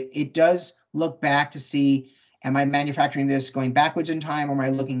things. So it does look back to see, am I manufacturing this going backwards in time, or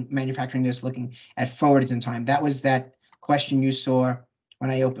am I manufacturing this looking at forwards in time? That was that question you saw when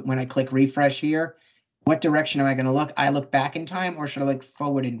I click refresh here. What direction am I going to look? I look back in time, or should I look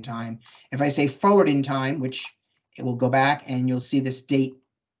forward in time? If I say forward in time, which it will go back and you'll see this date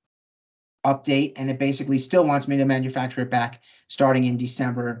update, and it basically still wants me to manufacture it back starting in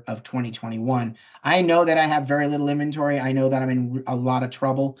December of 2021. I know that I have very little inventory. I know that I'm in a lot of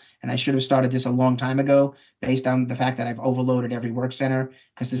trouble, and I should have started this a long time ago based on the fact that I've overloaded every work center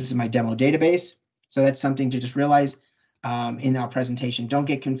because this is my demo database. So that's something to just realize in our presentation. Don't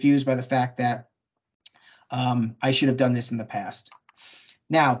get confused by the fact that I should have done this in the past.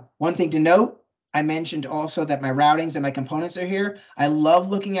 Now, one thing to note, I mentioned also that my routings and my components are here. I love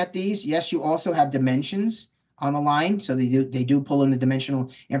looking at these. Yes, you also have dimensions on the line, so they do pull in the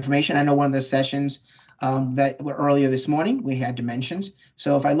dimensional information. I know one of the sessions that were earlier this morning, we had dimensions.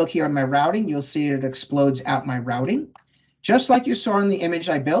 So if I look here on my routing, you'll see it explodes out my routing. Just like you saw in the image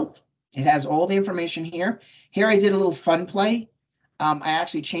I built, it has all the information here. Here I did a little fun play. I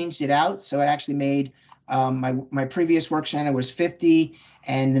actually changed it out, so it actually made my previous work center was 50,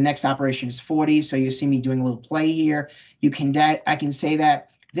 and the next operation is 40. So you see me doing a little play here. I can say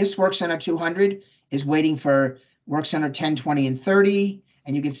that this work center 200 is waiting for work center 10, 20, and 30.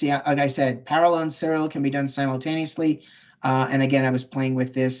 And you can see, like I said, parallel and serial can be done simultaneously. And again, I was playing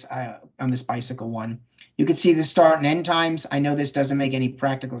with this on this bicycle one. You can see the start and end times. I know this doesn't make any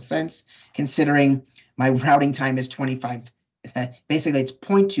practical sense considering my routing time is 25. Basically, it's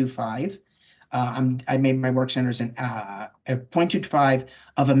 0.25. I made my work centers in 0.25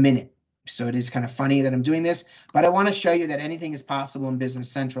 of a minute. So it is kind of funny that I'm doing this, but I want to show you that anything is possible in Business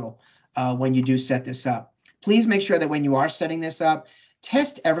Central when you do set this up. Please make sure that when you are setting this up,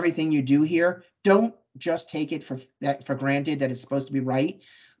 test everything you do here. Don't just take it for granted that it's supposed to be right.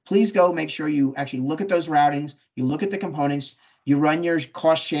 Please go make sure you actually look at those routings, you look at the components, you run your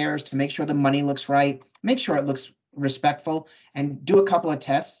cost shares to make sure the money looks right, make sure it looks respectful, and do a couple of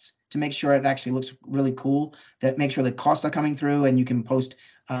tests to make sure it actually looks really cool, that make sure the costs are coming through and you can post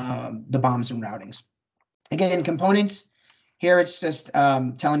the bombs and routings. Again, components, here it's just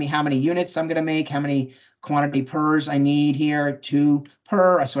telling me how many units I'm gonna make, how many quantity pers I need here, 2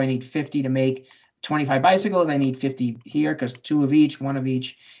 per, so I need 50 to make 25 bicycles. I need 50 here because 2 of each, 1 of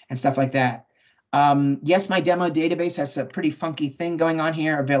each, and stuff like that. Yes, my demo database has a pretty funky thing going on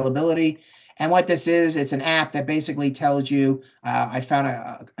here, availability. And what this is, it's an app that basically tells you, I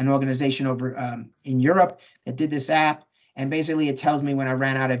found an organization over in Europe that did this app. And basically it tells me when I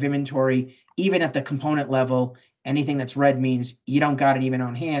ran out of inventory, even at the component level, Anything that's red means you don't got it even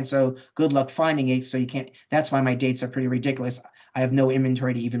on hand. So good luck finding it. So you can't, that's why my dates are pretty ridiculous. I have no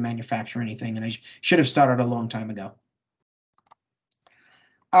inventory to even manufacture anything, and I should have started a long time ago.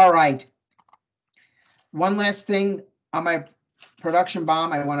 All right. One last thing on my production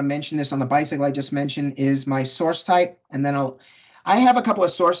bomb, I want to mention this on the bicycle I just mentioned, is my source type. And then I have a couple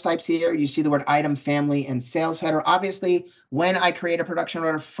of source types here. You see the word item, family, and sales header. Obviously, when I create a production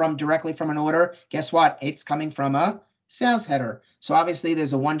order directly from an order, guess what? It's coming from a sales header. So obviously,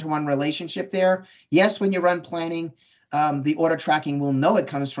 there's a one-to-one relationship there. Yes, when you run planning, the order tracking will know it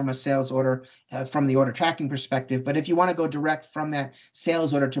comes from a sales order from the order tracking perspective. But if you want to go direct from that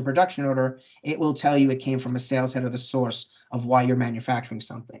sales order to production order, it will tell you it came from a sales header, the source of why you're manufacturing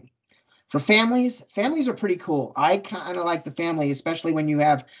something. For families are pretty cool. I kind of like the family, especially when you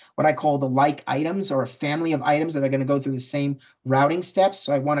have what I call the like items, or a family of items that are going to go through the same routing steps.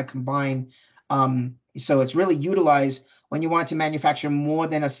 So I want to combine. So it's really utilized when you want to manufacture more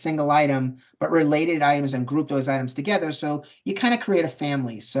than a single item, but related items, and group those items together. So you kind of create a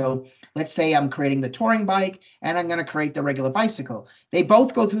family. So let's say I'm creating the touring bike and I'm going to create the regular bicycle. They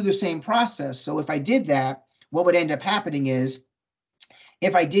both go through the same process. So if I did that, what would end up happening is,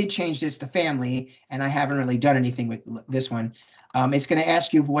 if I did change this to family, and I haven't really done anything with this one, it's going to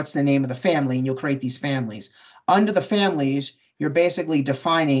ask you what's the name of the family, and you'll create these families. Under the families, you're basically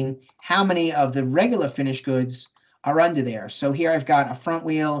defining how many of the regular finished goods are under there. So here I've got a front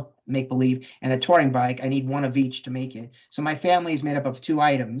wheel, make believe, and a touring bike. I need one of each to make it. So my family is made up of 2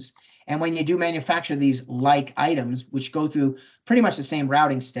 items. And when you do manufacture these like items, which go through pretty much the same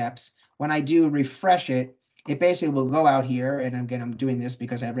routing steps, when I do refresh it, it basically will go out here. And again, I'm doing this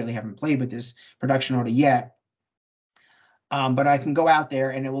because I really haven't played with this production order yet. But I can go out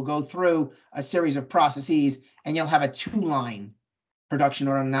there and it will go through a series of processes, and you'll have a 2-line production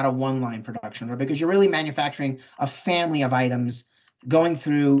order, not a 1-line production order, because you're really manufacturing a family of items going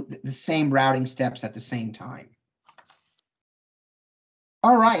through the same routing steps at the same time.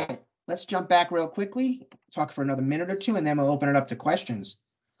 All right, let's jump back real quickly, talk for another minute or two, and then we'll open it up to questions.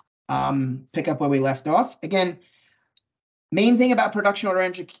 Pick up where we left off. Again, main thing about production order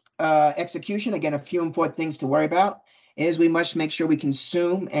execution, again, a few important things to worry about, is we must make sure we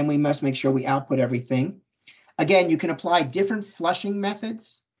consume and we must make sure we output everything. Again, you can apply different flushing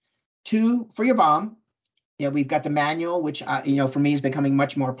methods for your bomb. You know, we've got the manual, which, for me is becoming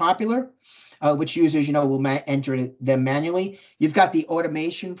much more popular, which users, will enter them manually. You've got the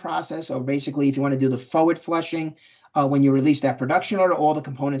automation process, or basically if you want to do the forward flushing, when you release that production order, all the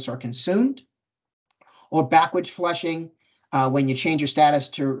components are consumed. Or backwards flushing, when you change your status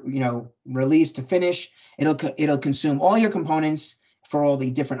to, release to finish, it'll consume all your components for all the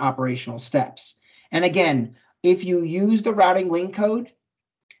different operational steps. And again, if you use the routing link code,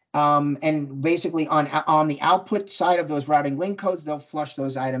 and basically on the output side of those routing link codes, they'll flush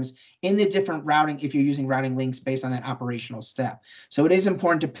those items in the different routing if you're using routing links based on that operational step. So it is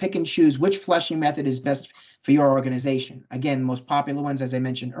important to pick and choose which flushing method is best for your organization. Again, most popular ones, as I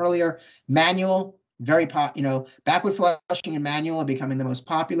mentioned earlier, manual, backward flushing and manual are becoming the most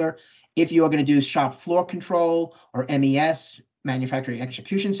popular. If you are going to do shop floor control or MES, manufacturing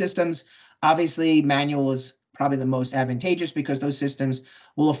execution systems, obviously manual is probably the most advantageous, because those systems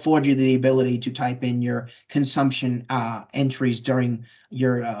will afford you the ability to type in your consumption entries during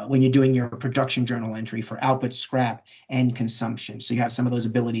your when you're doing your production journal entry for output, scrap, and consumption. So you have some of those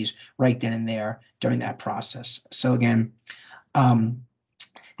abilities right then and there during that process. So again,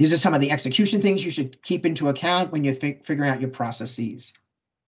 these are some of the execution things you should keep into account when you're figuring out your processes.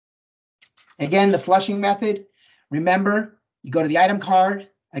 Again, the flushing method, remember, you go to the item card.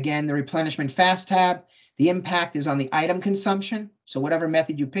 Again, the replenishment fast tab. The impact is on the item consumption. So whatever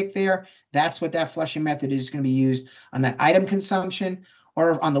method you pick there, that's what that flushing method is going to be used on that item consumption.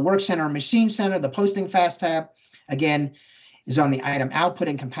 Or on the work center or machine center, the posting fast tab, again, is on the item output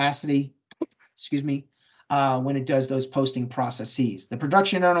and capacity, when it does those posting processes. The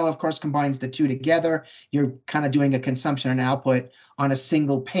production journal, of course, combines the two together. You're kind of doing a consumption and output on a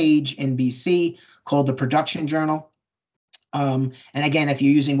single page in BC called the production journal. And again, if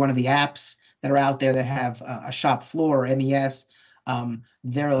you're using one of the apps that are out there that have a shop floor or MES,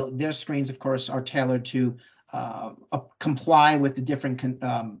 their screens, of course, are tailored to comply with the different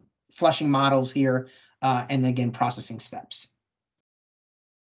flushing models here, and again, processing steps.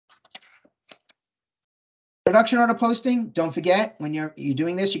 Production order posting, don't forget, when you're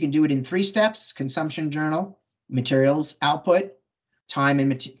doing this, you can do it in 3 steps: consumption journal, materials output, time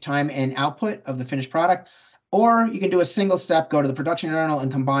and output of the finished product. Or you can do a single step, go to the production journal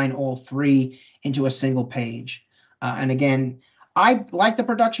and combine all 3 into a single page. And again, I like the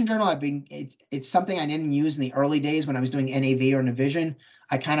production journal. It's something I didn't use in the early days when I was doing NAV or Navision.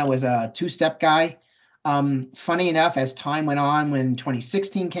 I kind of was a two-step guy. Funny enough, as time went on, when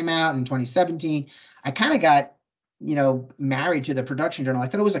 2016 came out and 2017, I kind of got, married to the production journal. I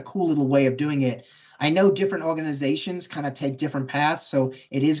thought it was a cool little way of doing it. I know different organizations kind of take different paths, so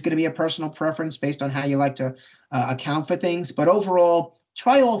it is going to be a personal preference based on how you like to account for things. But overall,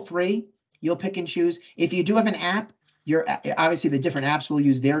 try all three. You'll pick and choose. If you do have an app, obviously the different apps will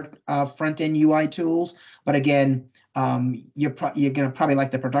use their front-end UI tools. But again, you're going to probably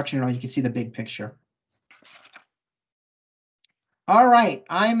like the production journal. You can see the big picture. All right,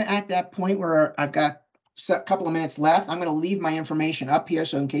 I'm at that point where I've got a couple of minutes left. I'm going to leave my information up here,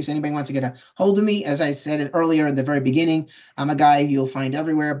 so in case anybody wants to get a hold of me, as I said earlier in the very beginning, I'm a guy you'll find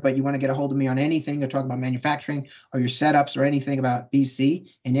everywhere, but you want to get a hold of me on anything or talk about manufacturing or your setups or anything about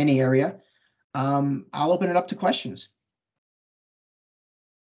BC in any area, I'll open it up to questions.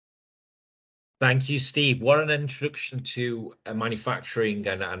 Thank you, Steve. What an introduction to manufacturing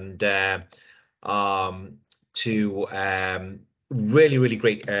and to really, really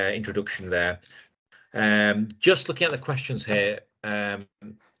great introduction there. Just looking at the questions here.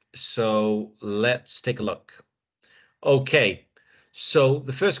 So let's take a look. Okay, so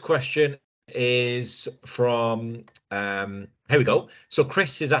the first question is from, here we go. So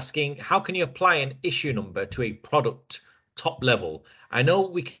Chris is asking, how can you apply an issue number to a product top level? I know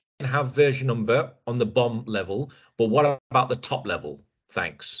we can have version number on the BOM level, but what about the top level?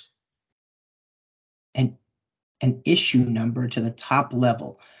 Thanks. An issue number to the top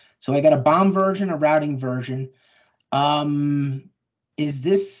level. So I got a BOM version, a routing version. Is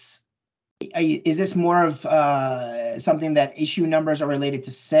this more of something that issue numbers are related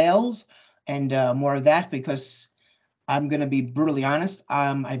to sales and more of that? Because I'm going to be brutally honest,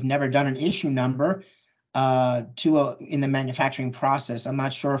 I've never done an issue number in the manufacturing process. I'm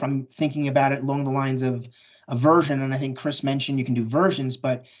not sure if I'm thinking about it along the lines of a version, and I think Chris mentioned you can do versions,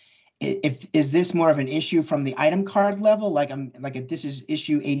 but is this more of an issue from the item card level? Like if this is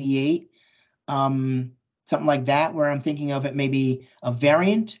issue 88, something like that, where I'm thinking of it maybe a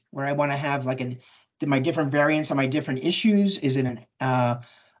variant where I want to have like my different variants on my different issues. Is it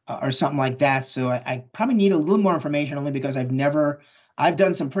or something like that? So I probably need a little more information, only because I've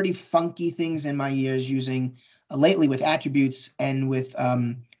done some pretty funky things in my years using lately with attributes and with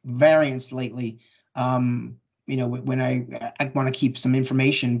variants lately. When I want to keep some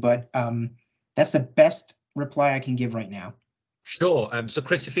information, but that's the best reply I can give right now. Sure. So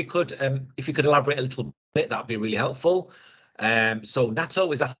Chris, if you could elaborate a little bit, that'd be really helpful. So Nato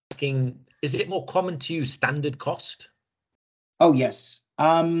is asking, is it more common to use standard cost? Oh, yes.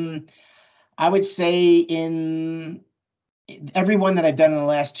 I would say in every one that I've done in the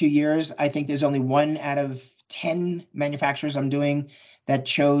last 2 years, I think there's only 1 out of 10 manufacturers I'm doing that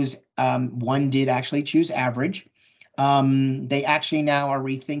chose, one did actually choose average. They actually now are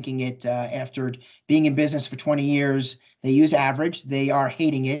rethinking it after being in business for 20 years. They use average. They are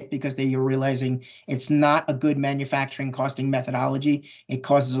hating it because they are realizing it's not a good manufacturing costing methodology. It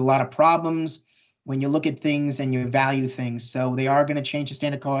causes a lot of problems when you look at things and you value things. So they are going to change the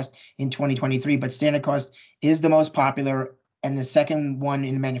standard cost in 2023, but standard cost is the most popular. And the second one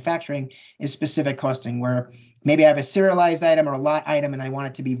in manufacturing is specific costing, where maybe I have a serialized item or a lot item and I want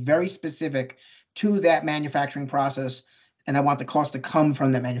it to be very specific to that manufacturing process, and I want the cost to come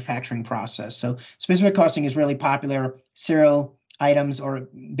from that manufacturing process. So specific costing is really popular. Serial items, or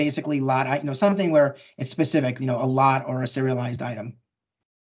basically lot, something where it's specific, a lot or a serialized item.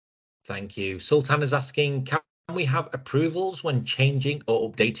 Thank you. Sultan is asking, can we have approvals when changing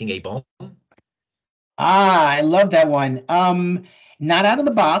or updating a BOM? I love that one. Not out of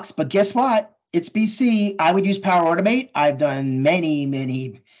the box, but guess what? It's BC. I would use Power Automate. I've done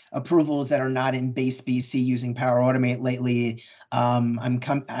many approvals that are not in base BC using Power Automate lately.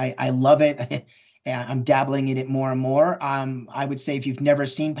 I love it. I'm dabbling in it more and more. I would say if you've never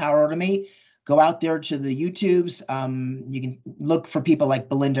seen Power Automate, go out there to the YouTubes. You can look for people like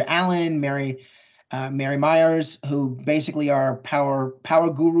Belinda Allen, Mary Myers, who basically are power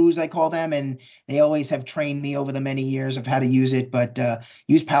gurus, I call them, and they always have trained me over the many years of how to use it. But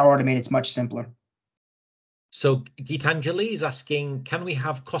use Power Automate; it's much simpler. So Geetanjali is asking, can we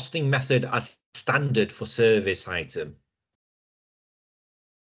have costing method as standard for service item?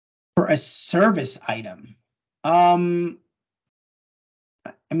 For a service item, I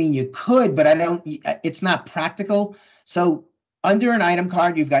mean, you could, but it's not practical. So under an item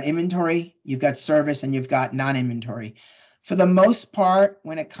card, you've got inventory, you've got service, and you've got non-inventory. For the most part,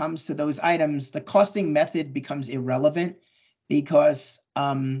 when it comes to those items, the costing method becomes irrelevant, because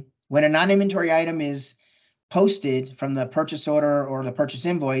when a non-inventory item is posted from the purchase order or the purchase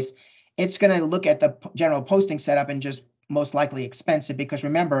invoice, it's going to look at the general posting setup and just most likely expense it, because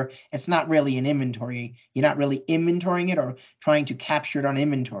remember, it's not really an inventory. You're not really inventorying it or trying to capture it on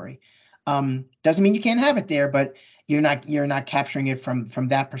inventory. Doesn't mean you can't have it there, but you're not capturing it from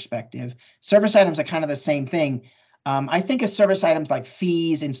that perspective. Service items are kind of the same thing. I think of service items like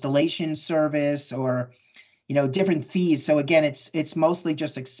fees, installation service, or different fees. So again, it's mostly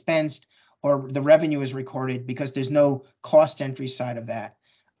just expensed, or the revenue is recorded, because there's no cost entry side of that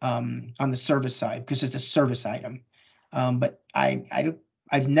on the service side, because it's a service item. But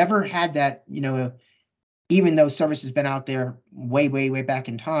I've never had that, even though service has been out there way back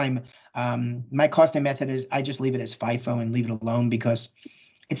in time. My costing method is I just leave it as FIFO and leave it alone, because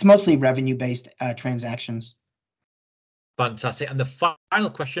it's mostly revenue-based transactions. Fantastic. And the final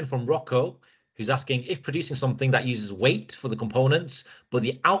question from Rocco, who's asking, if producing something that uses weight for the components, but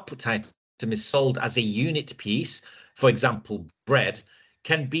the output item is sold as a unit piece, for example, bread,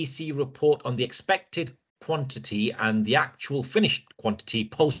 can BC report on the expected quantity and the actual finished quantity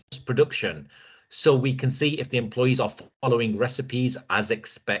post-production, so we can see if the employees are following recipes as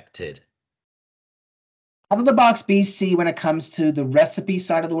expected? Out of the box, BC, when it comes to the recipe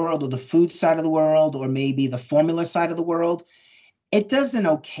side of the world, or the food side of the world, or maybe the formula side of the world, it does an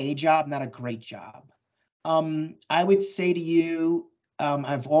okay job, not a great job. I would say to you,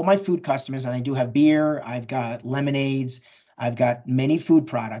 I have all my food customers, and I do have beer, I've got lemonades, I've got many food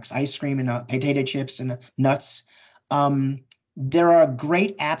products, ice cream and potato chips and nuts. There are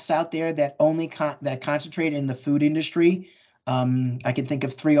great apps out there that only that concentrate in the food industry. I can think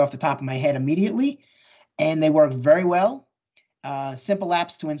of 3 off the top of my head immediately, and they work very well. Simple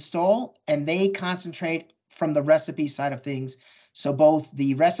apps to install, and they concentrate from the recipe side of things. So both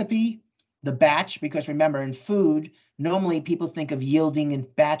the recipe, the batch, because remember, in food, normally people think of yielding in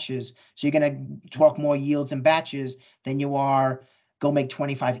batches. So you're going to talk more yields and batches than you are go make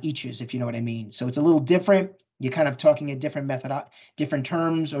 25 eaches, if you know what I mean. So it's a little different. You're kind of talking a different method, different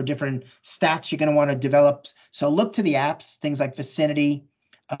terms, or different stats you're going to want to develop. So look to the apps, things like Vicinity,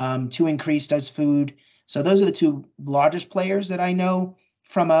 To Increase does food. So those are the 2 largest players that I know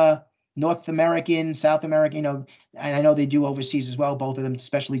from a North American, South American, and I know they do overseas as well, both of them,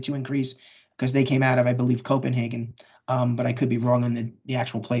 especially To Increase, because they came out of, I believe, Copenhagen. But I could be wrong on the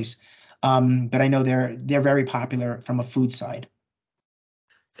actual place. But I know they're very popular from a food side.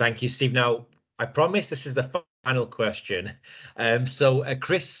 Thank you, Steve. Now, I promise this is the final question. So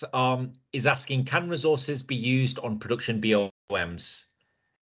Chris is asking, can resources be used on production BOMs?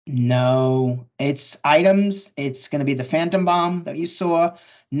 No, it's items. It's going to be the phantom bomb that you saw,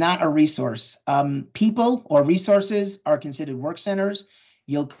 not a resource. People or resources are considered work centers.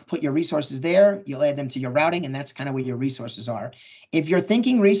 You'll put your resources there. You'll add them to your routing, and that's kind of where your resources are. If you're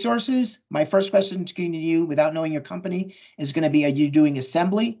thinking resources, my first question to you, without knowing your company, is going to be, are you doing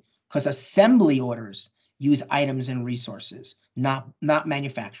assembly? Because assembly orders use items and resources, not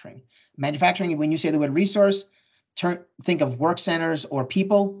manufacturing. Manufacturing, when you say the word resource, think of work centers or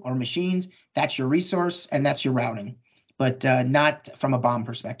people or machines. That's your resource, and that's your routing, but not from a BOM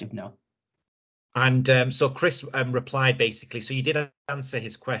perspective, no. And so Chris replied basically, so you did answer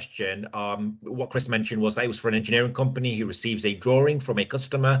his question. What Chris mentioned was that it was for an engineering company who receives a drawing from a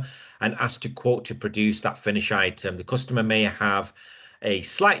customer and asked to quote to produce that finish item. The customer may have a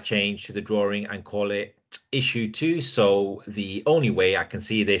slight change to the drawing and call it issue 2. So the only way I can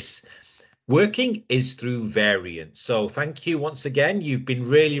see this working is through variant. So thank you once again. You've been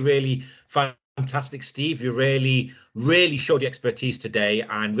really fantastic, Steve. You really showed your expertise today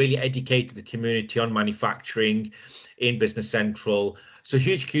and really educated the community on manufacturing in Business Central. So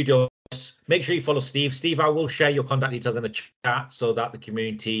huge kudos. Make sure you follow Steve. Steve, I will share your contact details in the chat so that the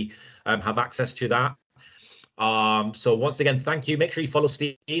community have access to that. So once again, thank you. Make sure you follow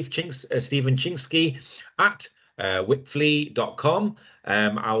Stephen Chinsky at whitflea.com.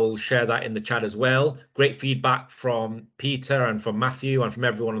 I will share that in the chat as well. Great feedback from Peter and from Matthew and from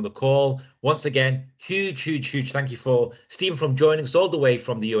everyone on the call. Once again, huge thank you for Stephen from joining us all the way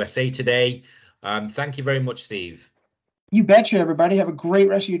from the USA today. Thank you very much, Steve. You betcha, everybody. Have a great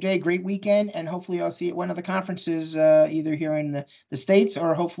rest of your day, great weekend, and hopefully I'll see you at one of the conferences, either here in the States,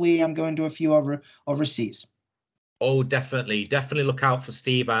 or hopefully I'm going to a few overseas. Oh, definitely look out for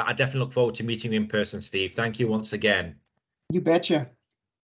Steve. I definitely look forward to meeting you in person, Steve. Thank you once again. You betcha.